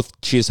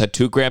 she's had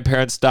 2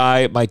 grandparents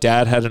die. My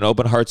dad had an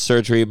open heart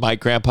surgery. My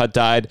grandpa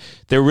died.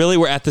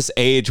 We're at this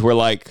age where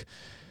like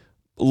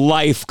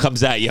life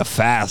comes at you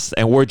fast,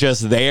 and we're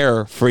just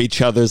there for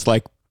each other's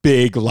like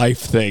big life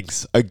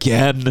things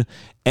again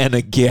and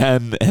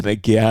again and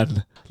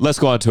again. let's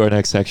go on to our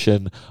next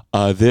section.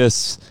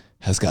 This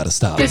has got to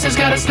stop. This has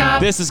got to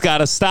stop. This has got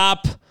to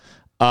stop.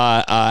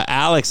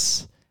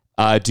 Alex,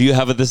 do you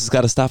have a this has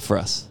got to stop for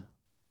us?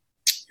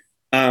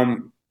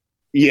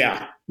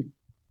 Yeah.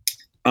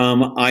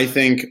 I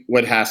think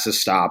what has to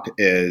stop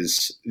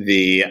is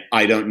the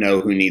I don't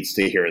know who needs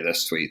to hear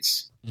this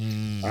tweets.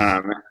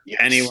 Yes.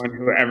 Anyone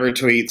who ever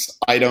tweets,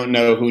 I don't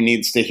know who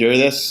needs to hear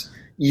this,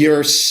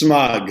 you're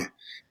smug.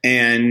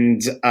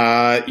 And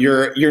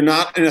you're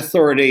not an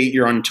authority.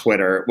 You're on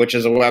Twitter, which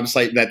is a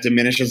website that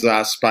diminishes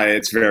us by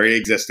its very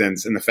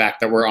existence. And the fact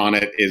that we're on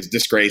it is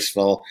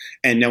disgraceful.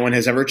 And no one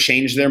has ever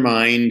changed their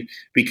mind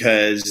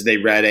because they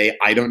read a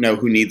I don't know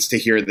who needs to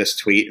hear this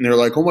tweet. And they're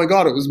like, oh my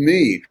God, it was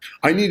me.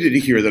 I needed to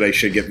hear that I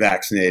should get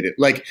vaccinated.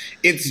 Like,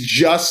 it's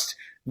just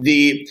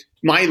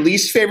my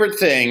least favorite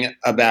thing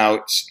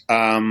about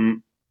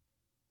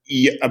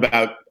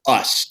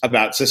us,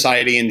 about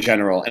society in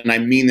general, and I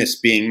mean this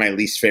being my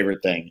least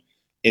favorite thing,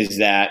 is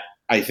that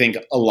I think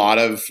a lot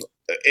of,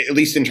 at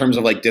least in terms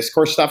of like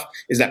discourse stuff,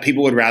 is that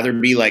people would rather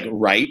be like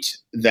right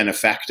than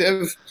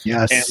effective.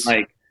 Yes. And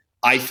like,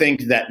 I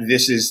think that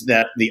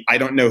the I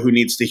don't know who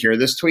needs to hear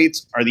this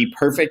tweets are the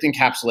perfect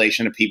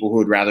encapsulation of people who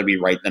would rather be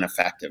right than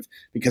effective.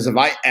 Because if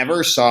I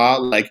ever saw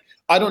like,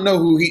 I don't know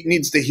who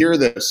needs to hear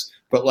this,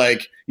 but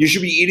like, you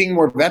should be eating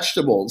more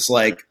vegetables,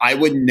 like, I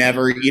would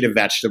never eat a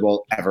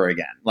vegetable ever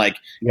again. Like,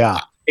 Yeah.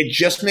 it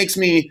just makes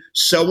me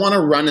so want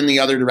to run in the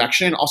other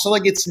direction. Also,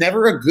 like, it's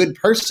never a good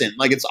person.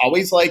 Like, it's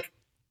always like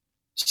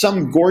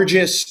some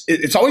gorgeous,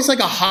 it's always like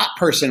a hot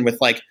person with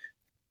like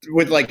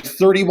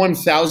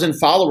 31,000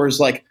 followers.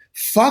 Like,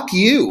 fuck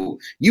you.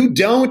 You're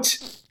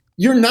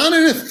not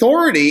an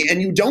authority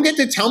and you don't get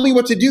to tell me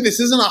what to do. This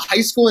isn't a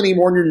high school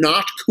anymore and you're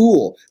not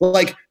cool.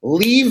 Like,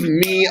 leave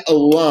me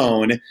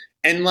alone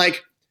and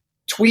like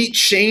tweet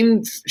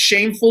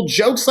shameful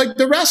jokes like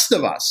the rest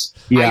of us.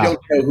 Yeah. I don't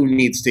know who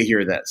needs to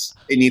hear this.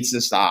 It needs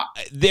to stop.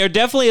 There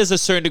definitely is a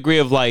certain degree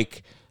of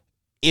like,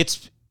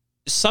 it's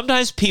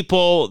sometimes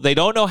people, they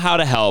don't know how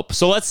to help.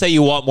 So let's say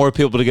you want more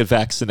people to get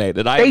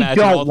vaccinated. They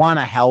don't want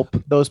to help.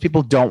 Those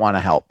people don't want to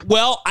help.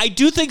 Well, I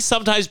do think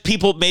sometimes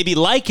people maybe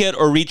like it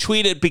or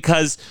retweet it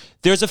because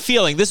there's a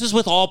feeling. This is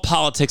with all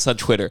politics on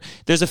Twitter.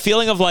 There's a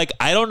feeling of like,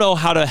 I don't know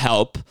how to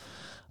help.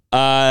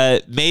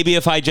 Maybe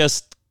if I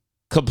just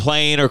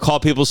complain or call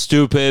people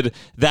stupid,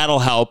 that'll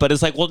help. But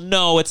it's like, well,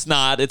 no, it's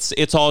not.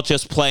 It's all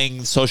just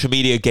playing social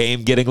media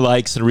game, getting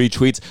likes and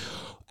retweets.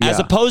 As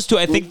opposed to,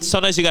 I think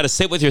sometimes you got to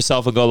sit with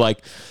yourself and go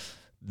like,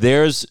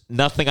 there's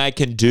nothing I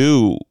can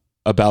do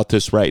about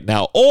this right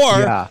now.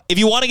 Or if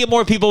you want to get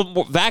more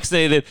people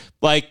vaccinated,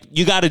 like,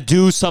 you got to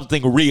do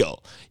something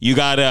real. You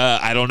got to,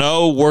 I don't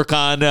know, work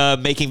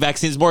on making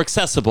vaccines more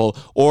accessible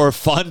or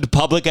fund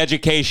public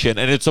education.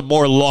 And it's a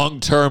more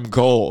long-term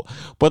goal.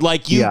 But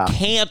like,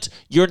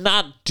 you're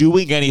not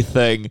doing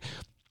anything.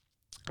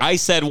 I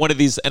said one of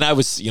these, and I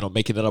was,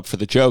 making it up for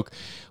the joke,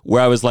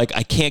 where I was like,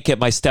 I can't get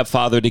my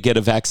stepfather to get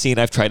a vaccine.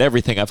 I've tried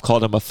everything. I've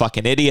called him a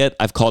fucking idiot.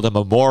 I've called him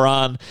a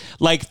moron.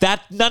 Like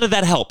that, none of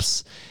that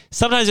helps.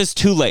 Sometimes it's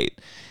too late.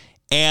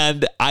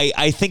 And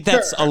I think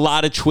that's a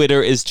lot of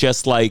Twitter is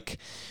just like,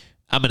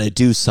 I'm going to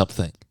do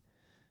something.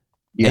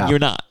 Yeah. And you're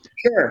not.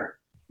 Sure.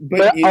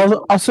 But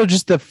also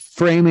just the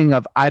framing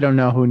of, I don't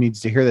know who needs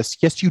to hear this.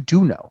 Yes, you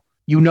do know.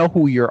 You know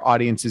who your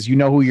audience is. You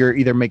know who you're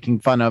either making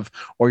fun of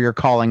or you're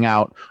calling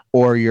out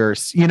or you're,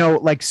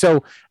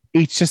 so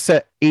it's just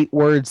 8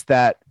 words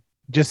that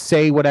just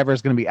say whatever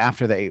is going to be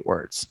after the 8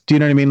 words. Do you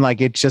know what I mean?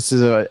 Like, it just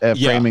is a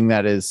framing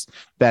that is,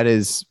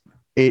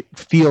 it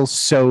feels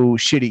so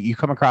shitty. You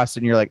come across it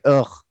and you're like,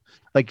 ugh,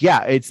 like,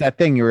 yeah, it's that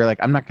thing. You were like,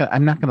 I'm not going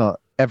to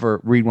ever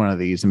read one of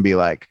these and be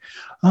like,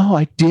 oh,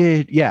 I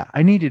did. Yeah,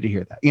 I needed to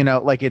hear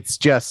that. Like, it's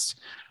just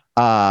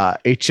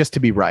to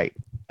be right.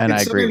 And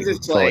I agree.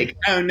 It's like,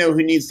 I don't know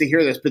who needs to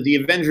hear this, but the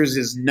Avengers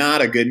is not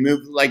a good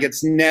move. Like,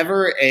 it's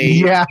never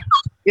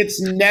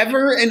it's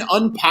never an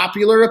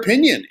unpopular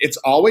opinion. It's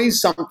always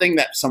something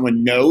that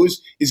someone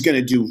knows is going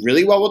to do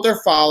really well with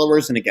their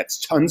followers, and it gets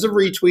tons of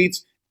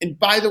retweets. And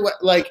by the way,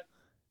 like,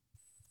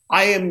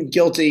 I am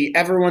guilty.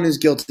 Everyone is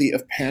guilty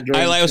of pandering.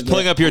 I was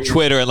pulling up your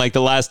Twitter, and like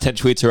the last 10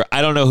 tweets are,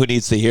 I don't know who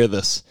needs to hear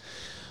this.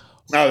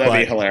 Oh, that'd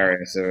be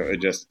hilarious.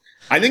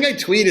 I think I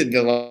tweeted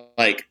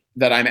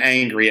that I'm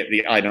angry at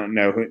the I don't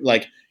know who,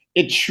 like,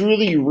 it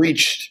truly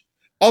reached.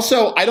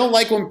 Also, I don't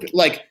like when,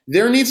 like,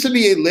 there needs to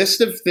be a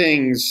list of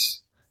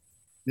things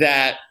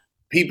that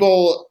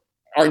people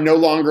are no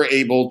longer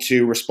able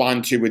to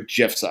respond to with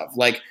GIFs of.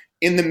 Like,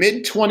 in the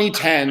mid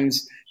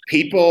 2010s,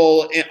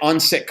 people on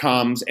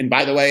sitcoms, and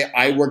by the way,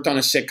 I worked on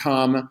a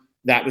sitcom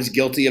that was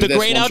guilty of The this.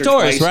 Great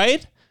Outdoors,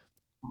 right?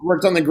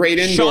 Worked on The Great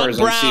Indoors.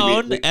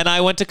 Sean Brown and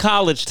I went to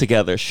college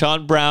together.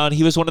 Sean Brown,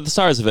 he was one of the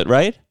stars of it,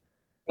 right?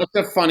 What's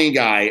a funny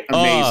guy?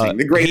 Amazing.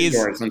 The Great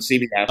Indoors on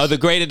CBS. Oh, The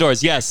Great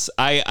Indoors. Yes.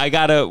 we're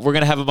going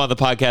to have him on the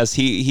podcast.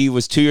 He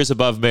was 2 years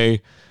above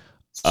me.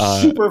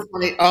 Super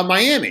funny.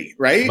 Miami,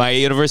 right? My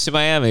University of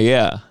Miami.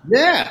 Yeah.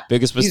 Yeah.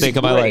 Biggest mistake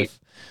of my life.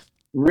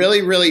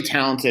 Really, really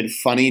talented,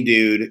 funny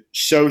dude,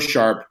 so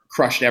sharp,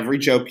 crushed every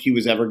joke he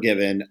was ever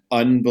given,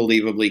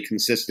 unbelievably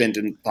consistent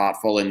and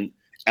thoughtful and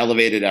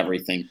elevated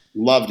everything.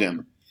 Loved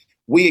him.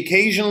 We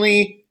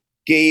occasionally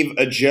gave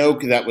a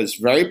joke that was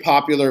very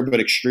popular but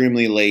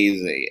extremely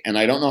lazy. And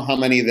I don't know how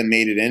many of them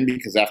made it in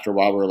because after a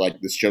while we're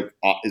like, this joke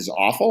is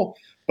awful.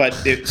 But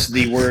it's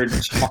the word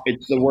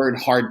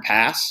hard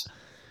pass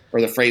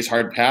or the phrase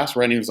hard pass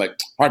where anyone's like,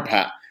 hard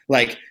pass.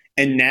 Like,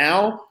 and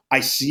now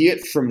I see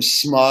it from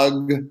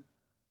smug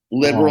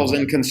liberals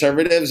and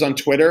conservatives on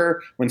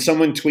Twitter when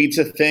someone tweets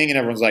a thing and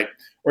everyone's like,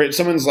 or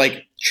someone's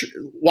like,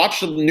 watch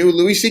the new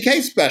Louis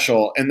C.K.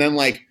 special. And then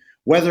like,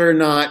 whether or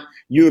not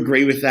you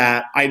agree with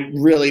that, I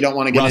really don't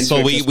want to get Russell,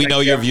 into it. Russell, we know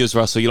your views,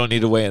 Russell. You don't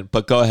need to weigh in,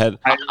 but go ahead.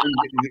 I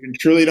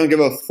truly don't give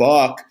a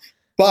fuck.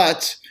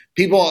 But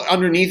people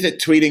underneath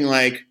it tweeting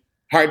like,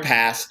 hard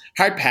pass.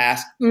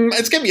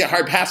 It's going to be a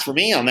hard pass for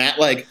me on that.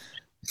 Like,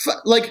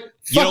 fuck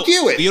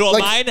you. You don't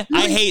like, mind?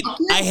 Really,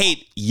 I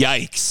hate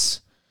yikes.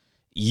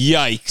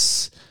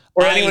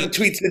 Or anyone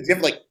tweets the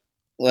diff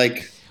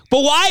like.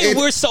 But why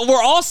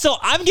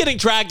I'm getting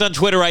dragged on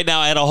Twitter right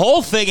now, and a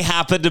whole thing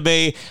happened to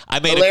me.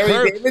 I made a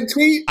Larry David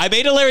tweet. I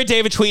made a Larry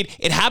David tweet.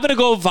 It happened to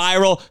go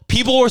viral.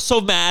 People were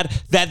so mad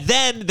that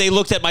then they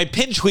looked at my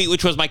pin tweet,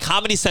 which was my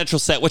Comedy Central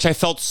set, which I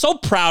felt so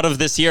proud of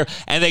this year,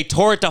 and they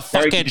tore it to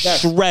fucking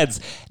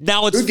shreds.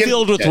 Now it's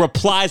filled with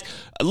replies.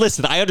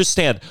 Listen, I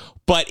understand.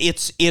 But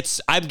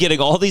I'm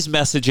getting all these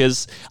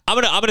messages. I'm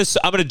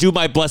gonna do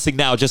my blessing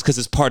now just because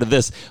it's part of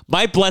this.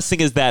 My blessing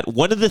is that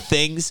one of the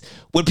things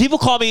when people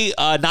call me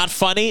not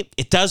funny,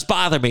 it does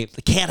bother me.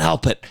 I can't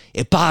help it.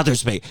 It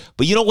bothers me.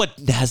 But you know what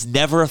has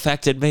never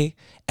affected me,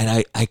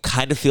 and I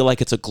kind of feel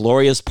like it's a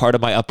glorious part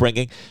of my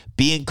upbringing.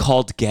 Being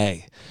called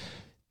gay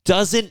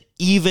doesn't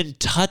even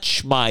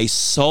touch my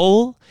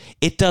soul.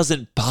 It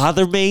doesn't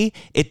bother me.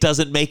 It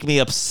doesn't make me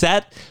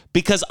upset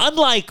because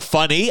unlike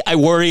funny, I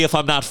worry if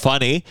I'm not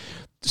funny.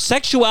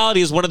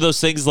 Sexuality is one of those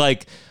things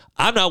like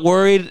I'm not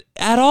worried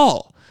at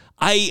all.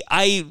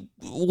 I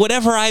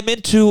whatever I'm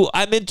into,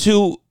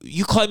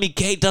 you calling me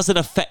gay doesn't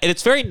affect, and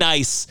it's very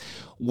nice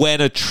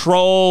when a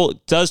troll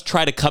does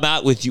try to come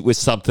out with you with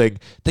something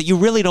that you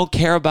really don't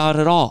care about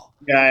at all.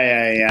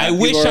 Yeah. I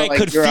wish I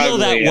could feel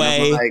that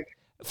way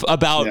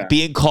about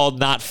being called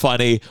not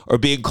funny or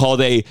being called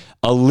a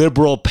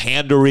liberal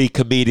pandery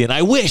comedian.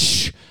 I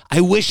wish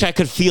I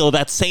could feel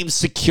that same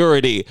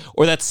security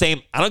or that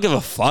same I don't give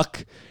a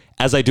fuck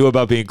as I do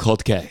about being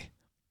called gay.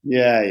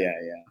 Yeah.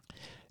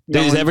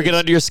 Does it ever get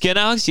under your skin,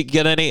 Alex? You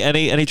get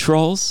any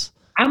trolls?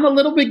 I'm a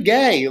little bit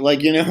gay. I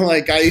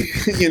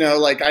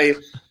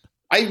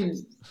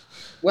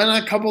went on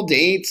a couple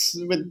dates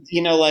with,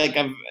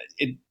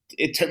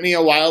 it took me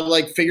a while to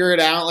like figure it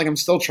out. Like I'm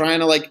still trying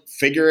to like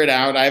figure it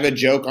out. I have a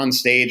joke on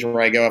stage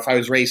where I go, if I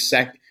was raised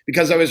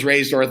because I was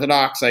raised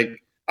Orthodox,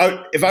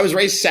 if I was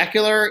raised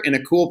secular in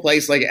a cool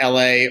place like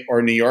LA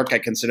or New York, I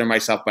consider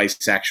myself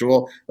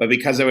bisexual. But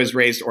because I was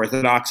raised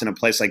Orthodox in a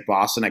place like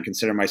Boston, I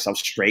consider myself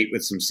straight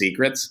with some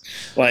secrets.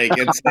 Like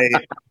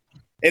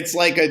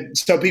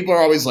so people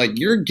are always like,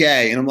 you're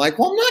gay. And I'm like,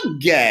 well, I'm not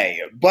gay,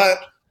 but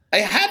I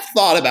have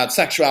thought about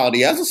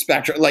sexuality as a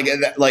spectrum. Like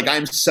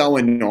I'm so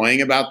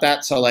annoying about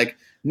that. So like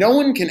no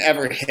one can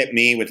ever hit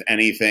me with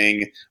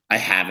anything I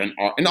haven't.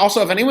 And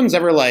also if anyone's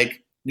ever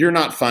like, you're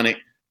not funny.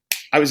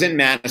 I was in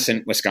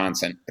Madison,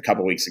 Wisconsin a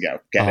couple weeks ago,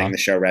 getting the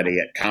show ready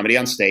at Comedy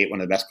on State,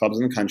 one of the best clubs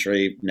in the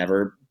country.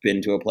 Never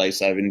been to a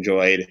place I've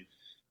enjoyed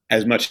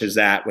as much as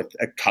that with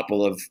a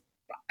couple of,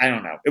 I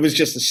don't know. It was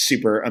just a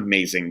super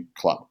amazing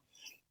club.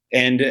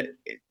 And,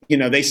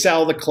 they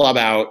sell the club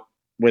out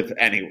with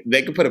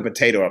they could put a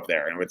potato up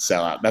there and it would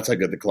sell out. That's how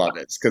good the club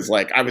is. Cause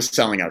like I was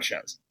selling out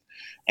shows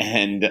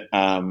and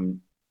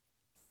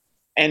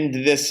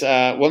this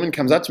woman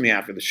comes up to me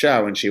after the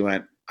show and she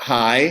went,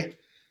 hi,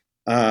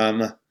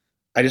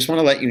 I just want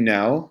to let you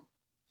know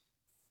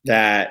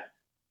that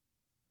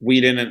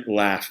we didn't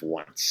laugh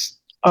once.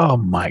 Oh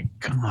my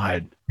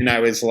God. And I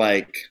was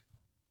like,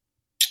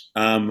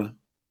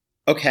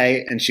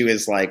 okay. And she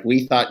was like,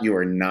 we thought you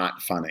were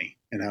not funny.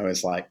 And I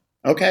was like,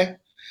 okay.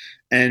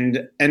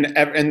 And by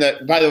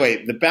the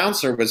way, the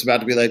bouncer was about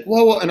to be like,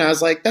 whoa. And I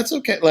was like, that's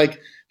okay. Like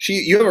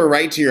you have a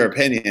right to your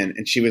opinion.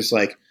 And she was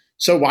like,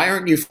 so why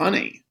aren't you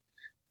funny?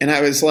 And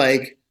I was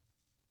like,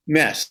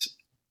 miss,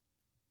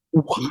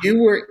 you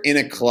were in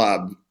a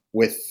club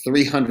with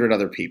 300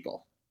 other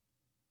people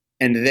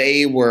and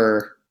they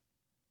were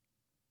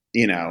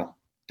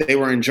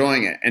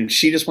enjoying it. And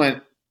she just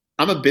went,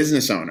 I'm a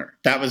business owner.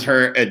 That was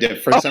her.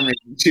 For some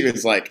reason, she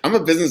was like, I'm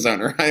a business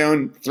owner. I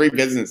own 3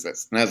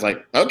 businesses. And I was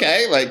like,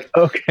 okay.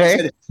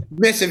 Said,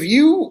 miss, if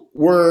you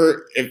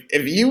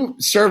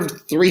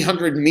served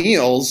 300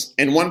 meals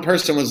and one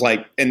person was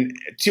like, and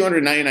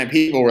 299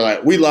 people were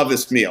like, we love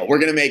this meal. We're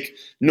going to make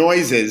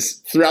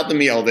noises throughout the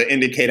meal that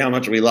indicate how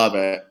much we love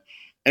it.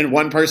 And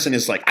one person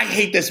is like, I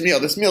hate this meal.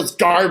 This meal's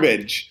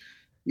garbage.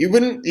 You'd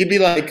be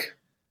like,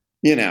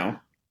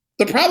 the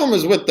the problem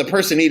is with the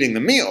person eating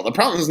the meal. The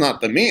problem is not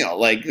the meal.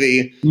 Like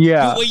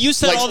Yeah. You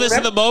said Like, all this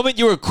in the moment.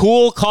 You were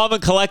cool, calm,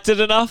 and collected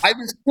enough. I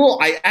was cool.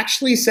 I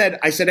actually said,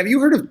 have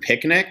you heard of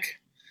picnic?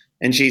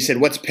 And she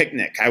said, what's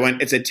picnic? I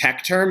went, it's a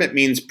tech term. It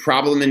means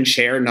problem in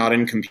chair, not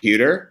in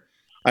computer.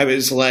 I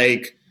was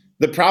like,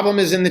 the problem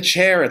is in the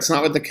chair. It's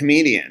not with the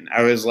comedian.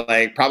 I was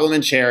like, problem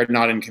in chair,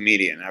 not in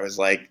comedian. I was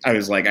like, I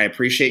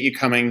appreciate you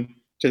coming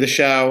to the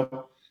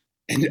show.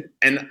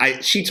 And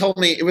she told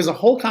me, it was a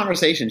whole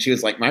conversation. She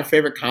was like, my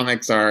favorite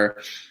comics are,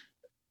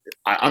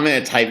 I'm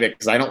going to type it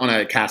because I don't want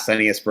to cast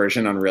any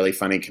aspersion on really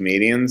funny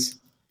comedians.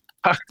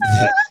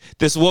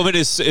 This woman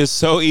is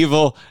so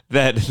evil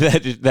that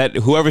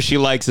whoever she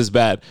likes is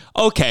bad.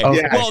 Okay.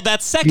 Okay. Well,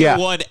 that second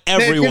one,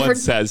 everyone different-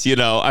 says,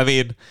 I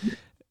mean,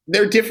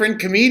 they're different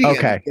comedians.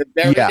 Okay.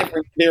 They're very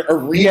different. They're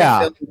arena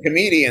film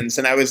comedians.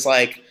 And I was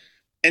like,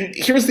 and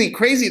here's the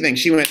crazy thing.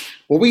 She went,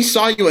 well, we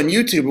saw you on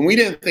YouTube and we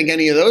didn't think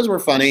any of those were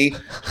funny.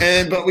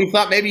 But we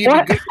thought maybe you'd be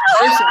good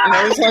person. And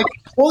I was like,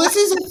 well, this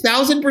is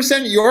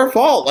 1,000% your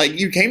fault. Like,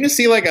 you came to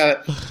see like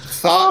a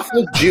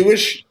thoughtful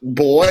Jewish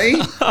boy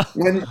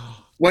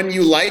when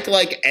you like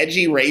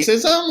edgy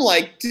racism,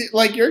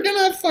 like you're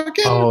gonna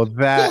fucking. Oh,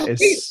 that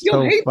is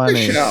so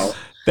funny. The show.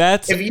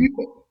 that's. If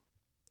you,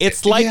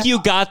 It's like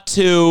you got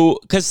to,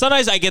 because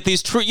sometimes I get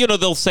these true,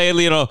 they'll say,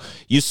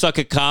 you suck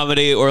at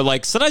comedy, or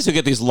like sometimes you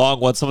get these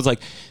long ones. Someone's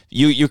like,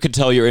 you can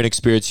tell you're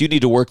inexperienced. You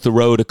need to work the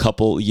road a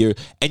couple years.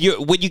 And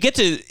when you get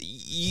to,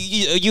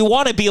 you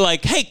want to be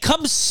like, hey,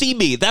 come see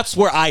me. That's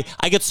where I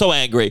get so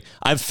angry.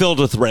 I'm filled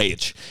with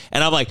rage.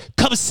 And I'm like,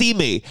 come see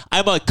me.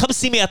 I'm like, come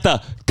see me at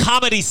the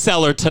Comedy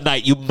Cellar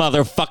tonight, you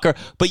motherfucker.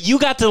 But you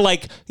got to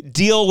like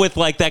deal with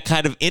like that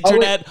kind of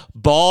internet,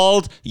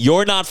 bald,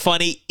 you're not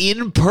funny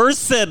in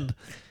person.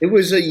 It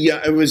was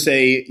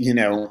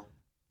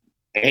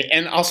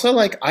and also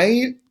like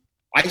I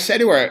said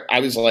to her, I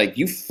was like,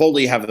 you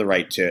fully have the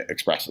right to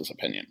express this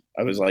opinion.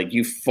 I was like,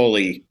 you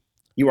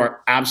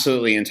are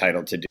absolutely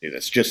entitled to do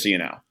this, just so you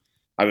know.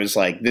 I was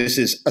like, this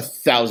is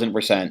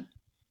 1,000%.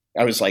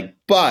 I was like,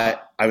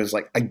 but I was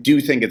like, I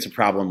do think it's a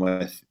problem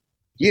with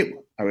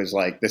you. I was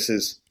like, this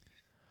is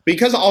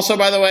because also,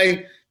 by the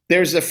way,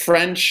 there's a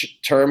French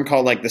term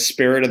called like the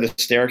spirit of the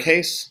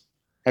staircase.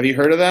 Have you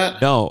heard of that?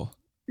 No.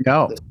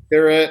 The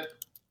spirit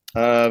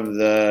of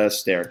the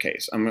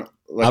staircase. I'm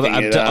looking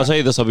it up. I'll tell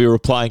you this. I'll be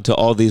replying to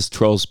all these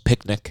trolls,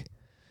 picnic.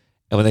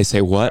 And when they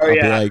say what, I'll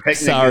be like,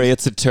 sorry,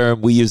 it's a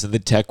term we use in the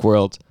tech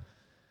world.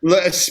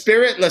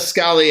 Spirit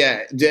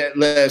l'escalier.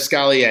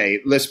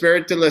 Le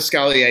spirit de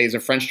l'escalier is a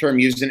French term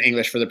used in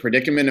English for the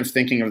predicament of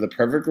thinking of the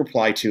perfect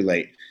reply too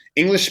late.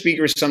 English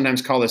speakers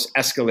sometimes call this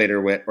escalator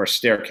wit or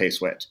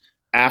staircase wit.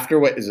 After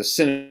wit is a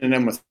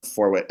synonym with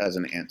for wit as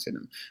an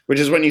antonym, which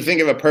is when you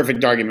think of a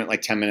perfect argument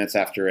like 10 minutes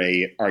after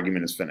a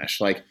argument is finished.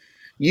 Like,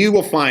 you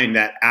will find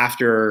that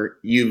after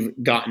you've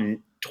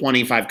gotten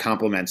 25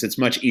 compliments, it's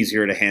much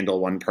easier to handle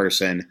one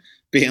person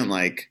being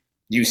like,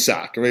 you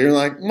suck. Where you're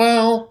like,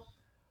 well,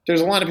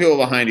 there's a lot of people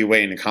behind you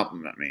waiting to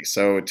compliment me.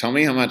 So tell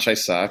me how much I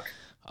suck.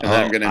 And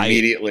then I'm going to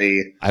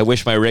immediately. I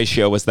wish my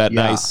ratio was that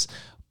nice.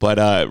 But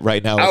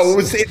right now,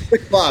 it's the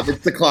club.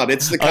 It's the club.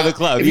 It's the club. The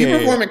club. If you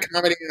perform a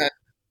comedy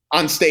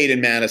on stage in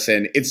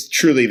Madison, it's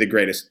truly the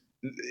greatest.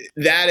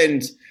 That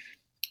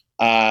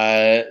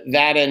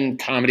and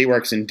Comedy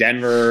Works in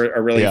Denver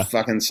are really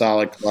fucking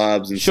solid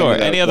clubs. And sure.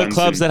 Any other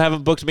clubs that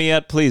haven't booked me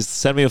yet? Please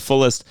send me a full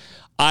list.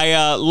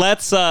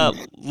 Let's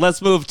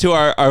move to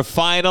our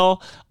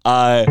final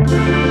section.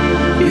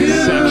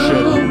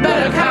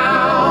 Better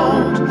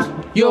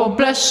count your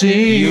blessings.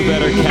 You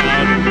better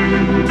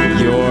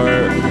count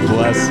your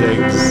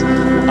blessings.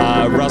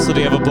 Russell,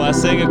 do you have a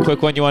blessing? A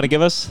quick one you want to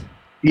give us?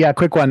 Yeah,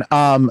 quick one.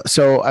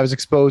 So I was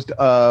exposed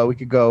a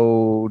week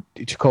ago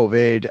to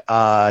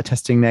COVID,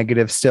 testing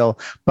negative still.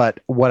 But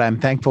what I'm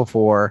thankful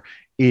for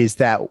is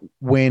that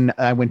when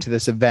I went to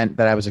this event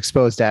that I was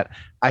exposed at,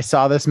 I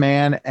saw this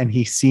man and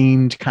he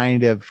seemed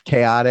kind of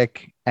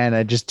chaotic and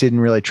I just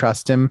didn't really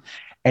trust him.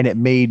 And it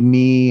made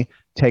me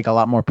take a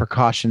lot more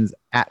precautions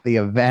at the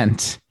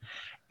event.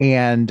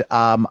 And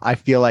I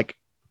feel like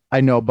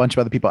I know a bunch of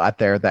other people out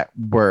there that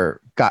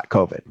got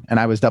COVID, and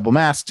I was double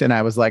masked, and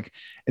I was like,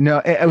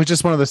 it was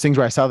just one of those things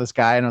where I saw this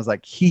guy and I was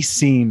like, he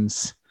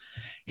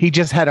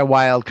just had a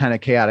wild kind of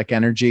chaotic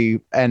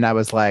energy. And I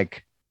was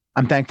like,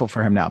 I'm thankful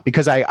for him now,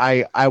 because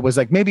I was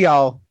like, maybe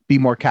I'll be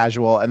more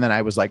casual. And then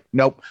I was like,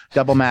 nope,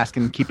 double mask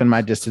and keeping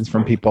my distance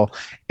from people.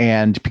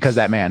 And because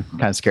that man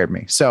kind of scared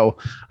me. So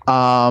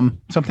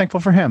I'm thankful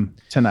for him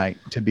tonight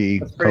to be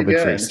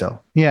COVID free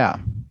still. Yeah.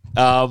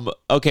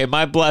 Okay,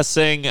 my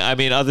blessing, I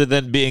mean, other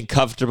than being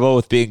comfortable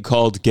with being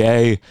called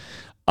gay,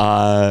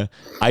 I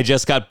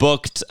just got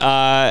booked, so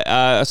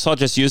I'll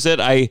just use it.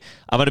 I'm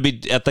going to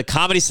be at the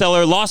Comedy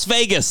Cellar, Las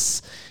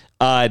Vegas,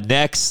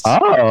 next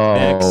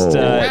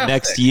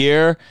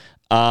year.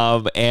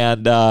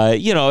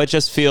 It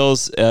just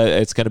feels,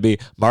 it's going to be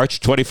March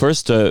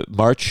 21st to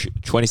March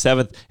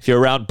 27th if you're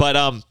around, but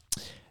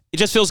it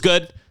just feels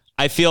good.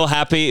 I feel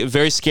happy,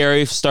 very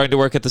scary, starting to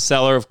work at the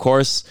Cellar, of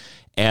course.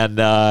 And,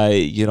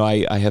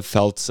 I have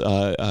felt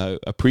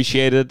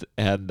appreciated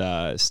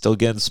and still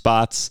getting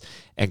spots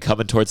and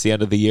coming towards the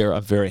end of the year.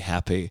 I'm very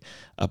happy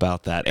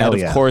about that. Hell and,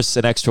 of yeah. course,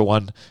 an extra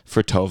one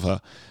for Tova,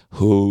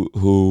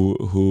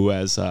 who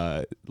has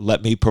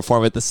let me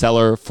perform at the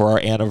Cellar for our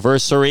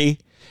anniversary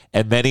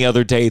and many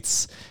other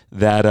dates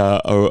that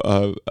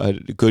a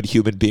good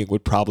human being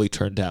would probably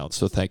turn down.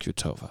 So thank you,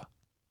 Tova.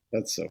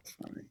 That's so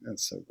funny.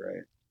 That's so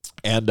great.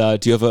 And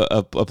do you have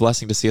a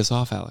blessing to see us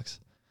off, Alex?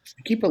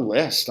 I keep a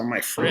list on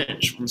my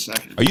fridge. 1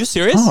 second. Are you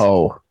serious?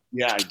 Oh,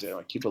 Yeah, I do.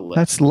 I keep a list.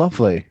 that's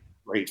lovely.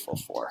 Grateful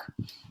for.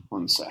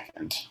 1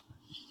 second.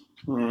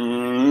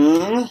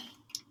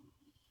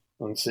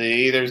 Let's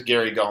see. There's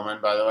Gary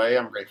Goldman, by the way.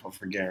 I'm grateful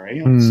for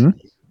Gary. Let's see.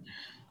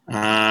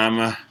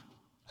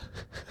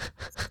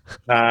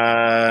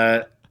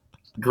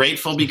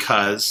 Grateful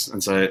because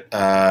it's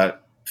a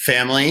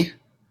family.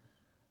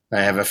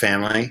 I have a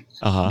family.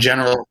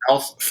 General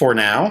health for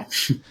now.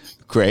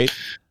 Great.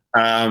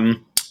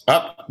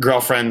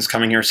 Girlfriend's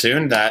coming here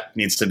soon. That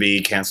needs to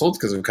be canceled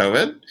because of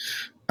COVID.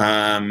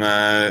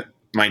 My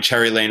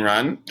Cherry Lane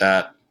run.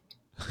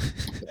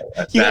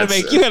 You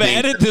gotta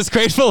edit this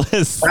grateful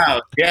list.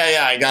 Wow.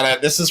 Yeah. I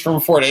gotta. This is from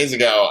 4 days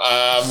ago.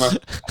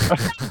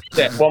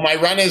 Well, my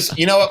run is.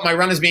 You know what? My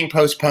run is being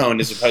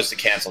postponed as opposed to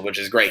canceled, which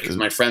is great because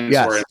my friends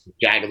were in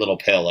Jagged Little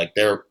Pill. Like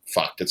they're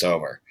fucked. It's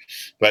over.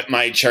 But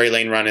my Cherry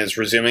Lane run is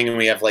resuming, and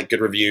we have like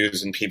good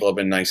reviews, and people have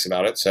been nice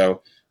about it.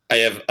 So I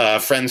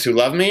have friends who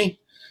love me.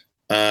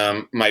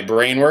 My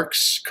brain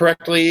works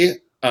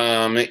correctly,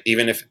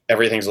 even if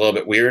everything's a little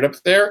bit weird up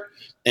there.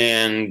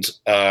 And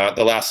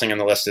the last thing on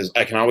the list is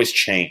I can always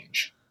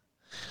change.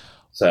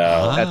 So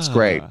That's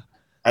great.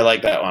 I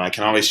like that one. I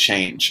can always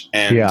change.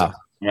 And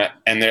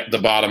and the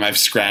bottom I've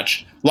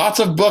scratched lots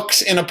of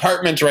books in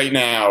apartment right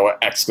now! !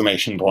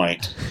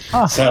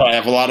 So I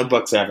have a lot of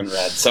books I haven't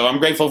read. So I'm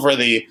grateful for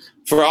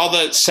all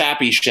the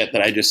sappy shit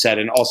that I just said,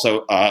 and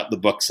also the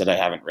books that I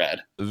haven't read.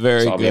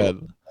 Very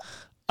good.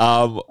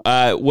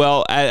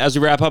 Well, as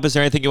we wrap up, is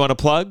there anything you want to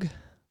plug?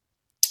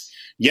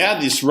 Yeah,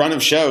 this run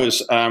of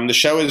shows. The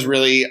show is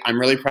I'm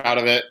really proud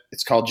of it.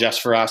 It's called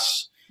Just for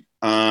Us.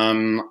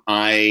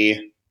 I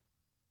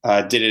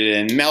did it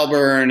in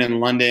Melbourne and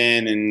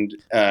London and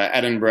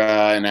Edinburgh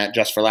and at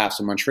Just for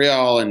Laughs in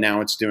Montreal. And now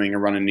it's doing a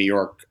run in New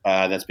York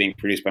that's being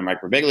produced by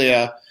Mike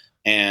Birbiglia.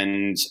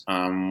 And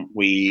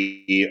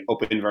we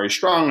opened very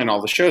strong and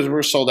all the shows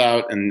were sold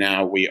out. And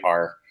now we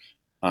are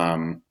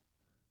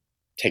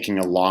taking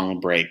a long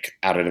break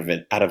out of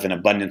an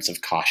abundance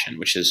of caution,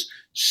 which is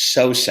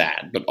so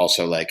sad, but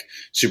also like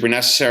super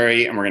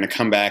necessary. And we're going to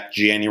come back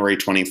January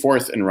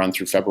 24th and run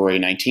through February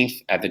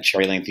 19th at the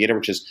Cherry Lane Theater,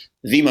 which is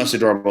the most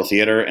adorable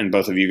theater. And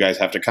both of you guys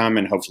have to come,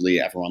 and hopefully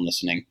everyone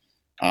listening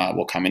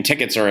will come. And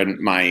tickets are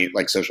in my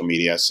social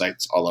media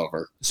sites all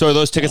over. So are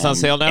those tickets on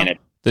sale now?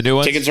 The new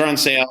ones? Tickets are on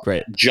sale.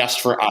 Great.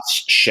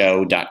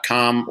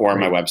 JustForUsShow.com or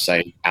my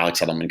website,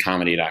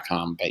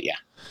 AlexEdelmanComedy.com. But yeah.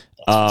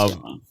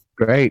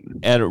 Great.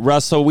 And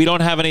Russell, we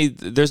don't have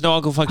there's no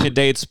Uncle Function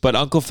dates, but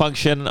Uncle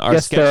Function, our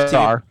sketch team. There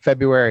are.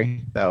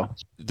 February, though.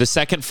 The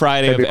second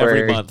Friday of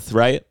every month,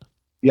 right?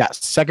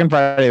 Yes, second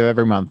Friday of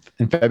every month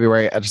in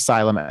February at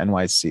Asylum at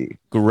NYC.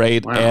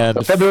 Great. Wow. And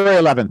So February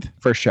 11th,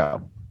 first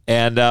show.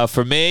 And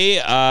for me,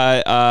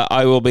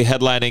 I will be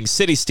headlining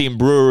City Steam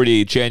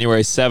Brewery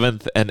January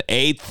 7th and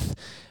 8th.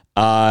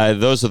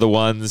 Those are the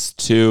ones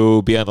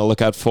to be on the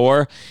lookout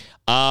for.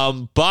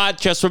 But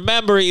just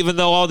remember, even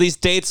though all these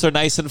dates are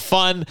nice and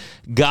fun,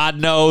 God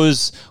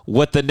knows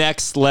what the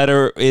next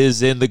letter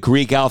is in the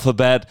Greek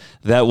alphabet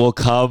that will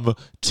come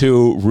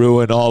to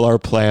ruin all our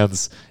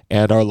plans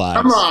and our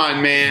lives. Come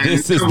on, man.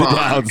 This is the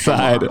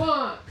downside.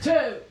 1,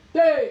 2,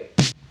 3.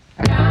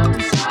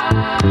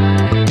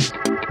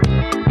 Downside.